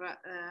chief.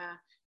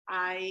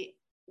 I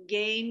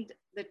gained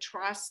the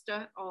trust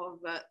of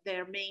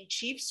their main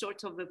chief,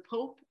 sort of a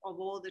pope of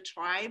all the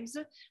tribes,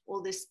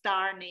 all the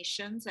star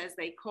nations, as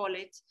they call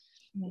it.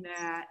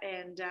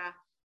 And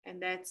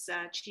that's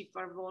Chief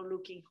Arvol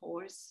Looking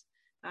Horse.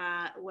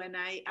 When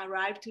I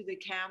arrived to the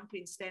camp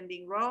in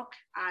Standing Rock,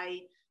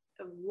 I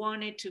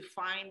wanted to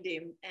find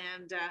him,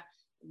 and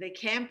the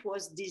camp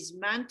was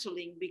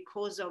dismantling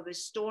because of a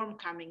storm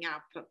coming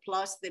up,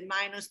 plus the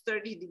minus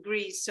 30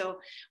 degrees.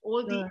 So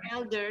all the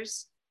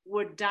elders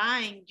were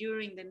dying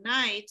during the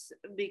night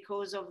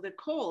because of the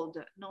cold.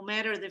 No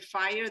matter the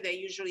fire, they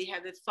usually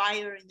have a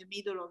fire in the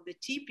middle of the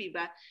teepee,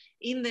 but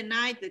in the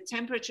night, the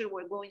temperature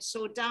were going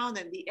so down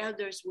and the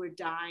elders were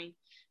dying.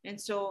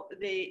 And so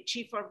the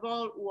Chief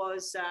Arvol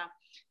was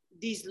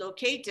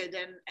dislocated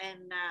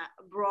and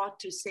brought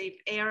to safe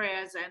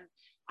areas. And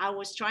I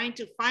was trying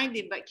to find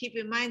him, but keep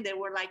in mind, there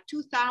were like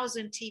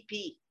 2,000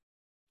 teepee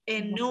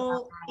and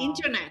no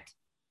internet.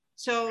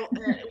 So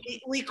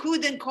we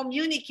couldn't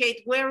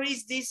communicate. Where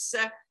is this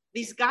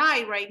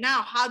guy right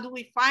now? How do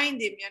we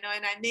find him? You know,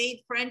 and I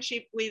made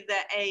friendship with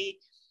a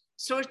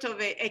sort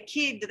of a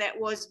kid that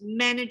was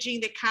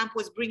managing the camp,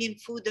 was bringing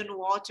food and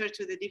water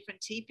to the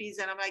different teepees.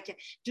 And I'm like,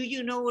 do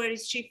you know where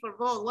is Chief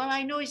Arvol? Well,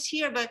 I know he's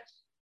here, but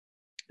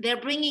they're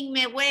bringing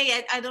me away.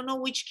 I don't know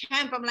which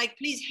camp. I'm like,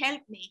 please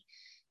help me.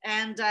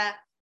 And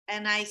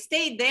I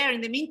stayed there.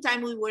 In the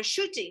meantime, we were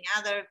shooting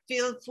other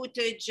film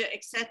footage,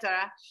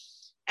 etc.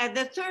 At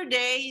the third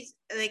day,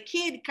 the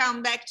kid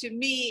come back to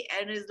me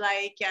and is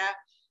like,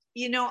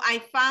 you know,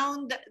 I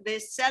found the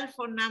cell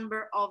phone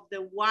number of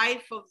the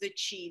wife of the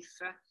chief,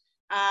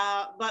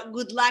 but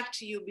good luck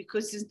to you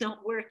because it's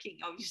not working,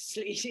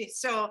 obviously.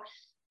 So,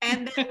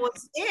 and that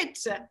was it.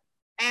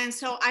 And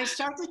so I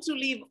started to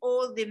leave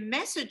all the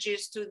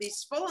messages to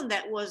this phone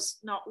that was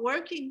not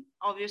working,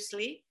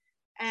 obviously.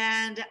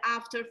 And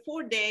after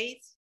 4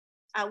 days,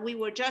 we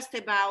were just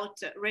about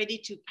ready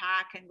to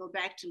pack and go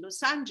back to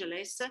Los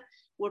Angeles.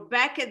 We're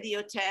back at the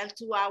hotel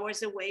 2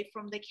 hours away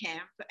from the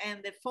camp, and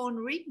the phone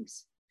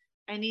rings,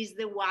 and he's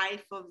the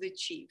wife of the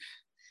chief.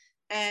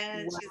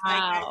 And she's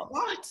like, I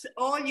got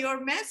all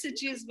your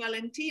messages,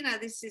 Valentina.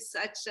 This is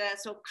such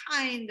so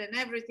kind and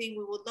everything.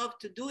 We would love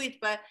to do it,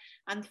 but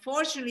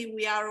unfortunately,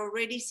 we are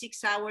already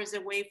 6 hours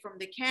away from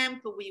the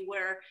camp. We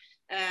were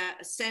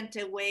sent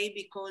away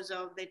because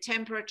of the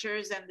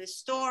temperatures and the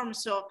storm,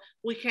 so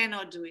we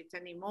cannot do it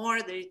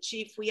anymore. The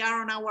chief, we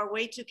are on our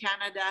way to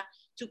Canada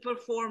to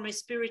perform a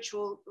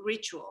spiritual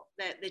ritual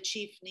that the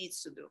chief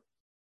needs to do.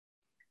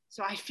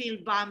 So I feel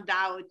bummed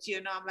out,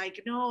 you know. I'm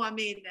like, no, I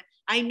mean,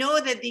 I know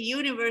that the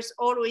universe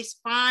always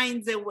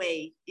finds a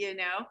way, you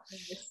know.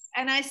 Yes.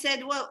 And I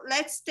said, well,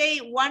 let's stay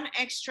one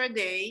extra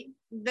day.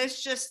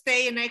 Let's just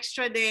stay an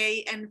extra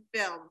day and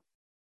film.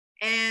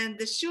 And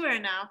sure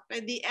enough,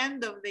 at the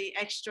end of the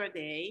extra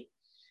day,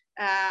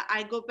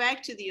 I go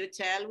back to the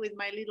hotel with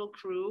my little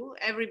crew.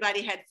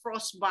 Everybody had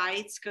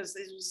frostbites because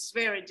it was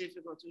very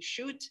difficult to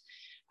shoot.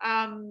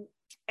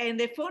 And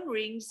the phone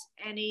rings,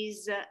 and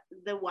he's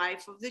the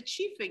wife of the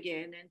chief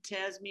again, and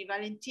tells me,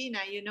 Valentina,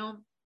 you know,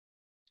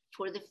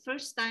 for the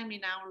first time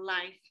in our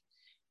life,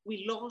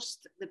 we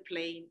lost the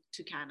plane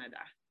to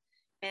Canada.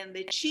 And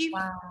the chief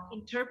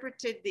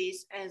interpreted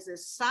this as a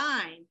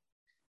sign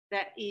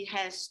that he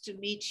has to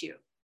meet you.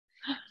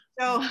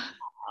 So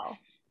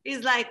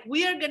he's like,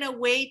 we are going to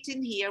wait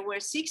in here. We're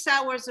 6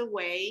 hours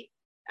away.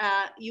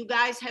 you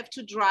guys have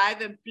to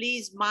drive, and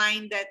please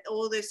mind that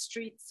all the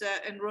streets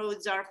and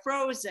roads are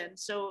frozen.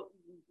 So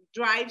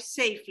drive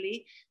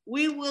safely.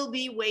 We will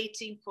be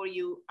waiting for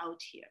you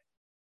out here.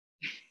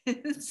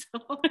 So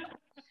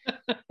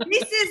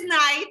this is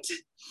night.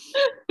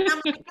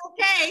 I'm like,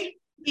 okay,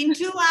 in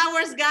 2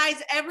 hours,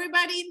 guys,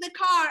 everybody in the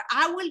car,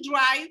 I will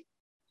drive.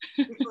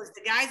 Because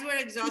the guys were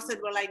exhausted.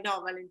 We're like,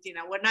 no,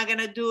 Valentina, we're not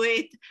gonna do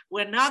it.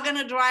 We're not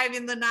gonna drive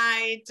in the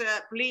night.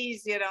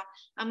 Please,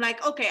 I'm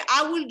like, okay,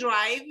 I will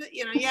drive.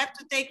 You have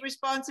to take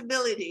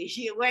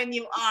responsibility. When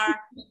you are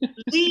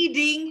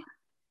leading,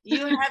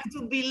 you have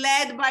to be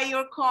led by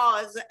your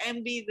cause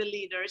and be the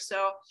leader.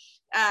 So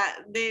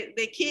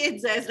the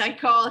kids, as I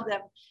call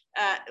them,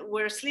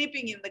 were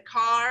sleeping in the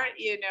car,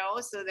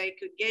 so they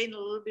could gain a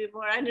little bit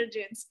more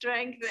energy and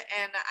strength.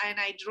 And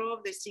I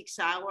drove the 6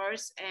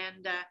 hours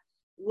and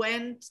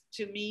went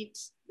to meet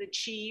the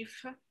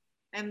chief.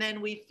 And then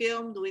we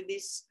filmed with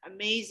this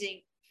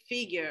amazing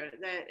figure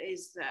that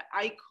is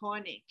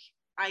iconic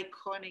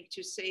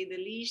to say the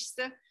least.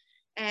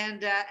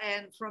 And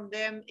from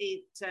them,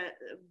 it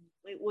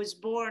was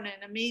born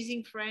an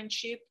amazing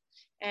friendship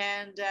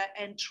and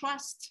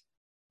trust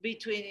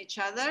between each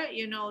other.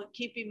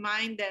 Keep in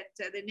mind that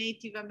the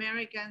Native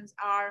Americans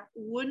are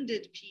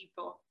wounded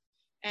people,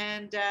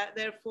 and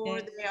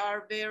therefore they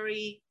are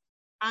very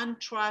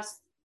untrusting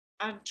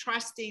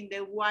the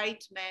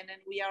white men,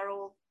 and we are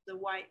all the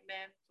white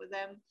men for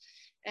them.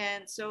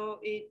 And so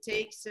it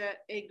takes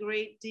a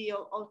great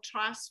deal of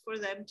trust for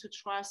them to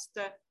trust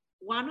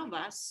one of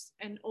us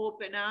and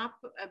open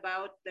up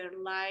about their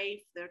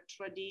life, their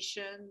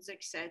traditions,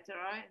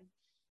 etc.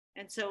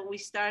 And so we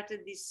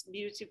started this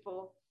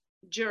beautiful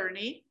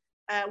journey.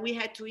 We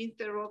had to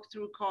interrupt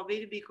through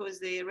COVID because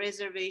the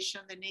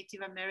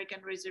Native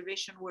American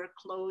reservation were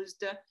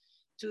closed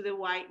to the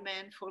white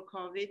men for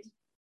COVID.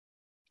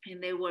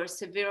 And they were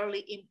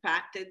severely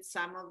impacted,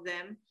 some of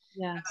them.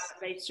 Yes.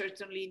 They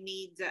certainly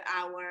need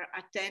our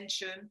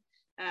attention.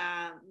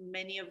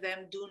 Many of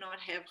them do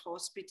not have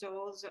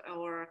hospitals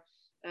or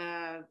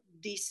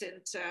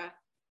decent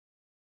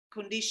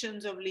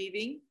conditions of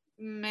living.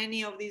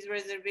 Many of these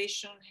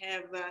reservations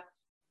have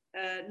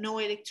no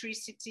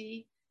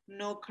electricity,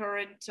 no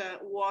current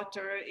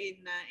water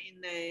in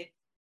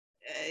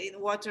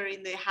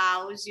the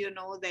house.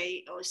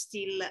 They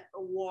still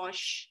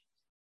wash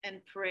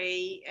and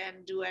pray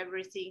and do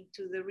everything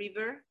to the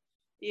river,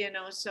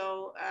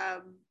 so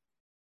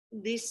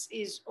this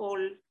is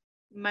all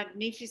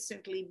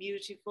magnificently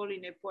beautiful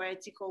in a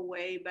poetical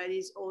way, but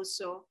is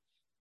also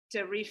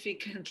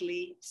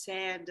terrifically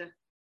sad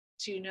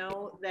to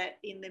know that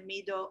in the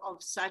middle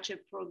of such a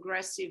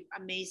progressive,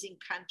 amazing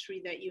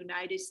country that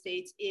United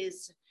States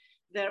is,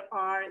 there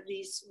are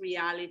these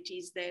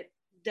realities that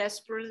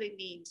desperately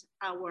need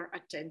our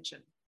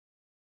attention.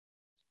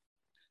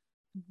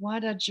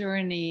 What a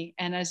journey.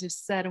 And as you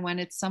said, when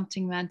it's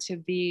something meant to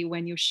be,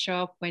 when you show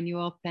up, when you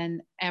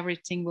open,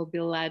 everything will be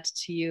led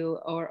to you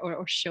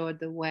or show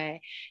the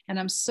way. And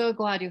I'm so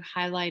glad you're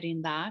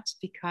highlighting that,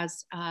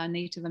 because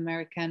Native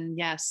American,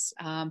 yes,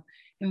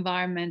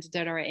 environment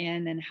that are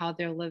in and how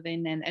they're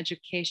living and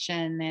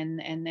education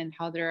and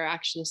how they're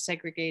actually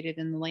segregated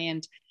in the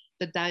land,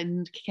 that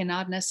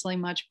cannot necessarily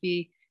much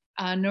be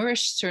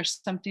nourished or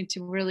something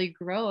to really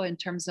grow in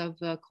terms of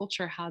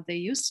culture, how they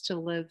used to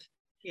live.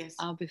 Yes.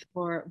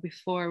 Before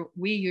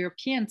we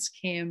Europeans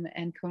came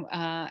and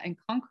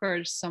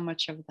conquered so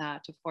much of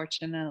that,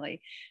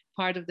 unfortunately,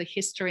 part of the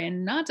history,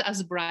 and not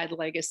as bright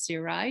legacy,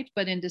 right?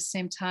 But in the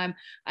same time,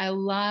 I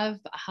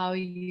love how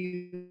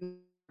you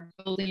are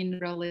building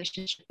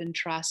relationship and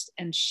trust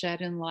and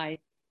shedding light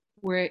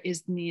where it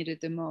is needed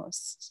the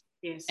most.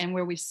 Yes. And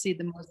where we see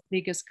the most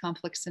biggest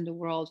conflicts in the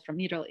world, from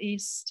Middle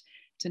East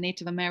to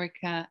Native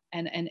America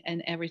and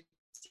everything.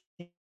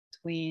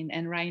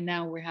 And right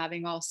now we're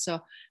having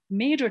also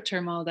major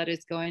turmoil that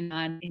is going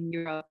on in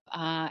Europe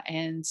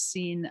and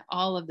seeing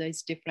all of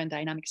these different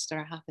dynamics that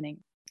are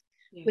happening.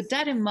 Yes. With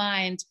that in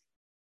mind,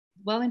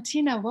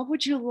 Valentina, what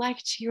would you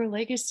like your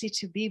legacy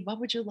to be? What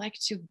would you like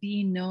to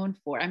be known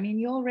for? I mean,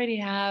 you already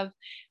have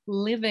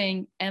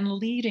living and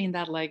leading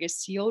that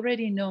legacy. You're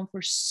already known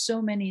for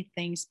so many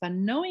things, but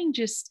knowing,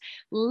 just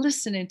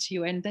listening to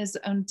you and there's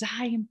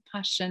undying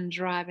passion,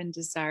 drive, and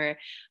desire,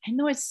 I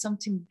know it's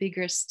something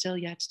bigger still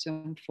yet to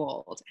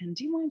unfold. And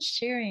do you mind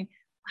sharing,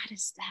 what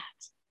is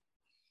that?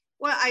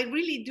 Well, I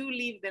really do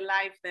live the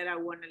life that I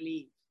want to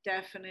live.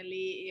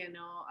 Definitely,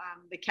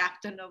 I'm the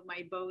captain of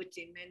my boat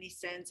in any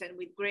sense, and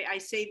I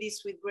say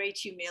this with great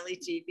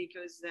humility,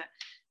 because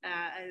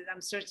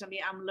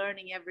I'm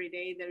learning every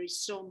day. There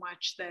is so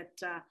much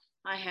that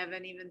I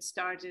haven't even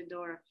started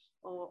or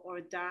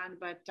done,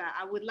 but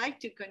I would like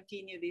to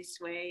continue this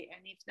way,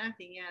 and if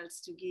nothing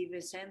else, to give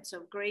a sense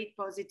of great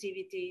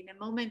positivity in a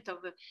moment of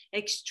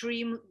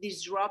extreme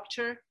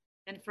disruption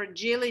and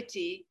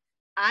fragility.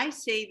 I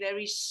say there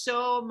is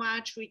so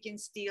much we can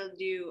still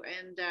do,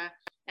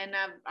 and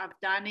I've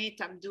done it.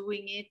 I'm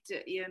doing it,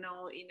 in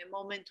a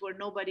moment where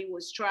nobody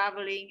was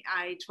traveling.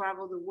 I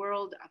travel the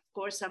world. Of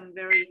course, I'm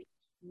very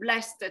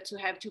blessed to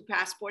have 2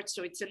 passports,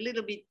 so it's a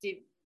little bit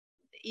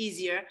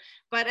easier,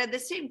 but at the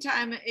same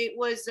time, it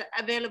was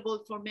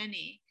available for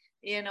many,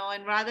 you know,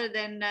 and rather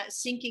than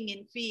sinking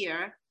in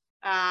fear,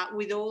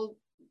 with all,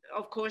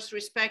 of course,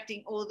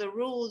 respecting all the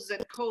rules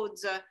and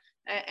codes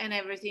and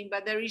everything,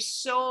 but there is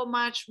so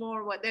much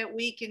more that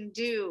we can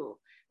do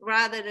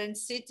rather than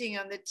sitting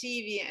on the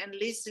TV and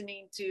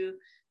listening to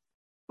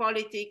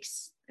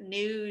politics,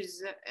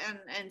 news,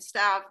 and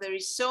stuff. There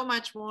is so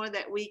much more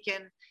that we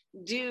can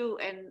do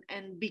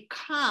and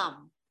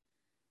become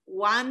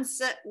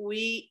once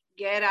we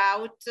get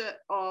out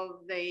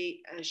of the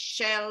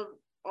shell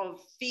of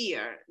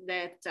fear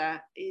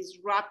that is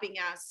wrapping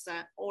us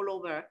all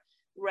over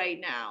right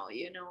now.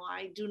 You know,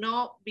 I do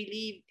not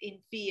believe in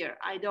fear.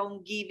 I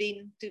don't give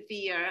in to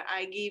fear.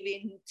 I give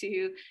in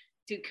to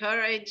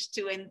courage,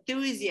 to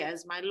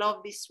enthusiasm. I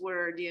love this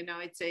word. You know,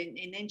 it's an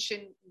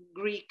ancient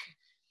Greek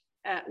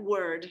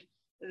word,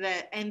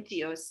 the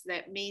entheos,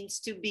 that means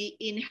to be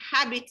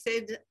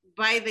inhabited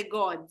by the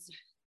gods.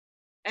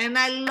 And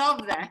I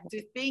love that,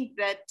 to think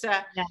that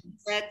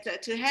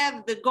that to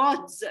have the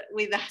gods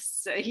with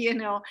us, you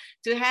know,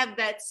 to have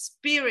that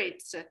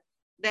spirit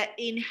that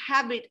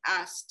inhabit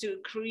us, to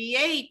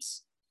create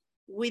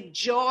with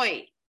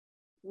joy,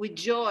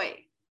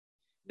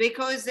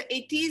 because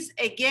it is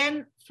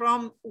again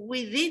from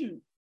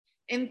within.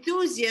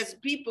 Enthusiasm,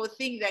 people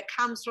think that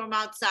comes from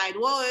outside.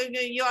 Well,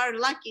 you are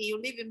lucky, you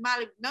live in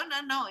Mali.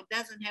 No, it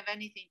doesn't have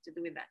anything to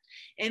do with that.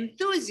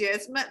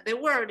 Enthusiasm, the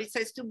word, it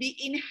says to be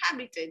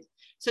inhabited.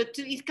 So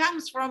it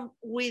comes from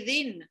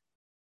within.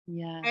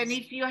 Yes. And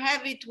if you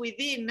have it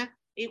within,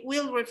 it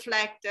will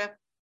reflect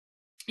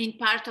in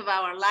part of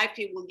our life.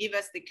 It will give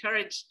us the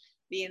courage,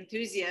 the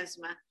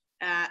enthusiasm,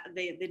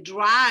 the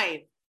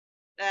drive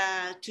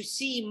to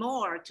see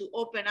more, to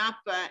open up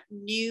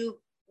new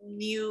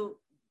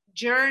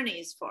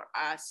journeys for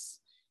us.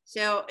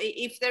 So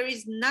if there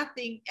is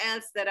nothing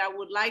else that I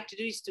would like to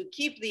do, is to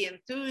keep the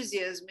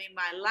enthusiasm in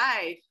my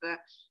life,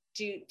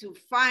 to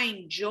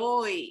find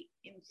joy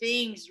in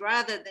things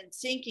rather than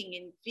sinking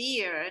in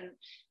fear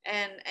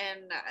and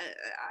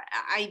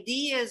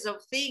ideas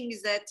of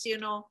things that, you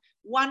know,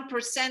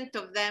 1%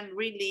 of them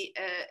really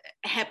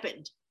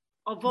happened,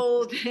 of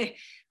all the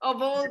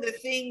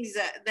things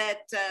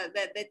that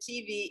the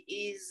TV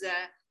is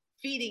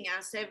feeding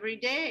us every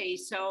day.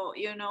 So,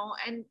 you know,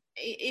 and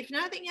if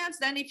nothing else,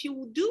 then if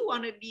you do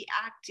want to be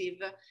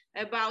active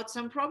about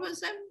some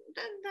problems, then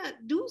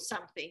do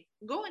something,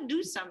 go and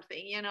do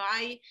something. You know,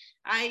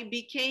 I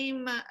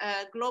became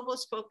a global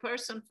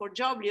spokesperson for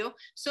Joblio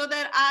so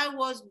that I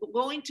was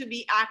going to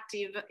be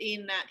active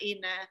in a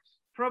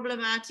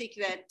problematic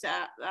that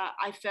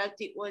I felt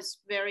it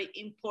was very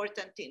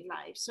important in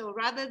life. So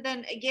rather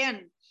than,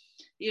 again,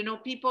 you know,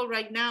 people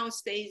right now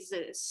stays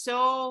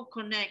so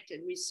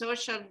connected with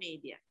social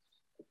media,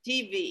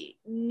 TV,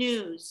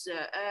 news,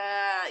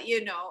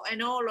 you know,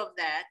 and all of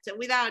that,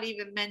 without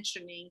even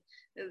mentioning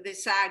the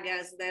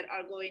sagas that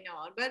are going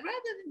on. But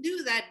rather than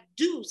do that,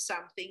 do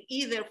something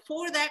either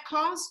for that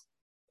cause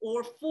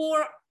or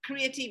for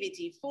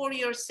creativity, for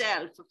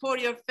yourself, for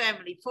your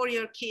family, for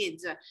your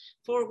kids,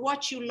 for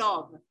what you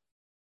love.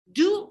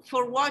 Do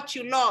for what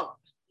you love.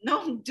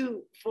 Don't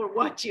do for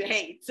what you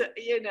hate,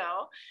 you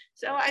know.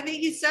 So I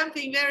think it's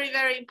something very,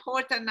 very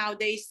important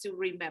nowadays to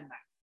remember.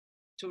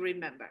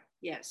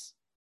 Yes.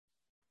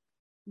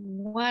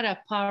 What a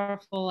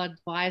powerful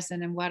advice,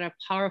 and what a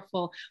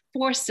powerful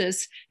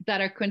forces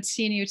that are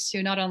continue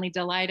to not only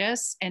delight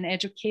us and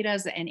educate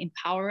us and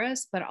empower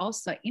us, but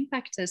also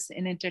impact us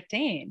and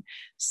entertain.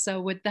 So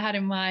with that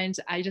in mind,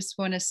 I just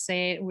want to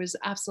say it was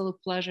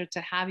absolute pleasure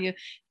to have you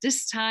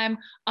this time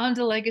on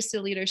the Legacy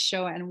Leader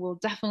Show, and we'll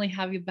definitely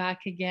have you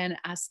back again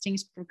as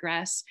things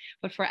progress.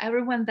 But for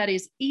everyone that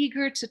is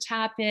eager to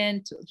tap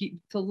in,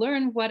 to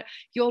learn what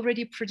you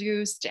already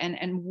produced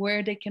and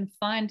where they can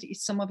find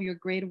some of your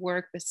great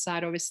work,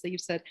 beside obviously you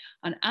said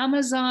on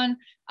Amazon,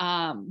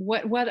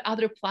 what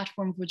other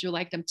platform would you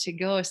like them to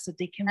go so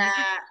they can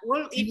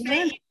well, if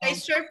they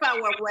surf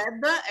our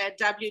web at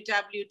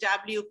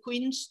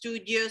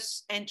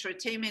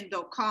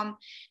www.queenstudiosentertainment.com,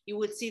 you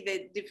will see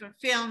the different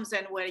films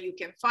and where you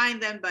can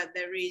find them. But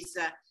there is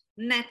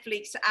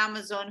Netflix,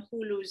 Amazon,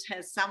 Hulu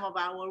has some of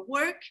our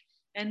work,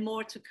 and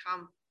more to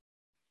come.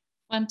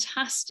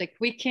 Fantastic.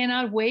 We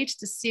cannot wait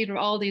to see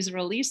all these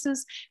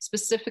releases,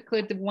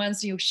 specifically the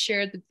ones you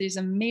shared with these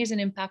amazing,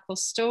 impactful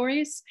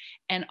stories,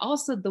 and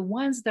also the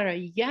ones that are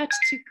yet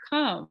to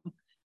come,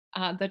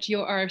 that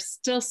you are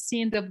still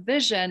seeing the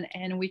vision,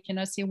 and we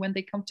cannot see when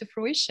they come to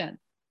fruition.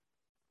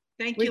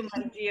 Thank you,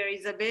 my dear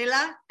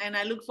Isabella, and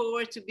I look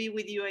forward to be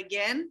with you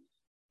again.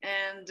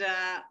 And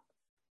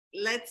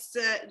let's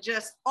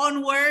just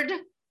onward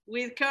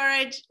with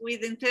courage,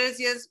 with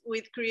enthusiasm,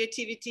 with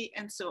creativity,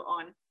 and so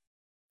on.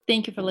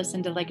 Thank you for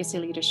listening to Legacy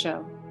Leader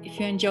Show. If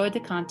you enjoyed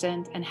the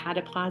content and had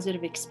a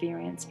positive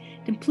experience,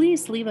 then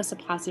please leave us a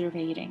positive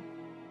rating.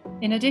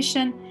 In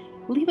addition,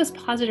 leave us a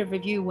positive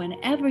review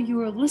whenever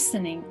you are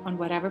listening on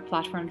whatever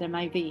platform there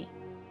might be.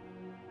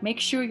 Make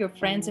sure your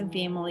friends and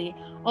family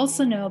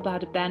also know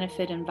about the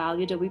benefit and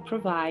value that we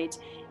provide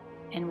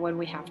and what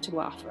we have to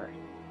offer.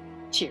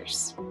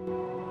 Cheers.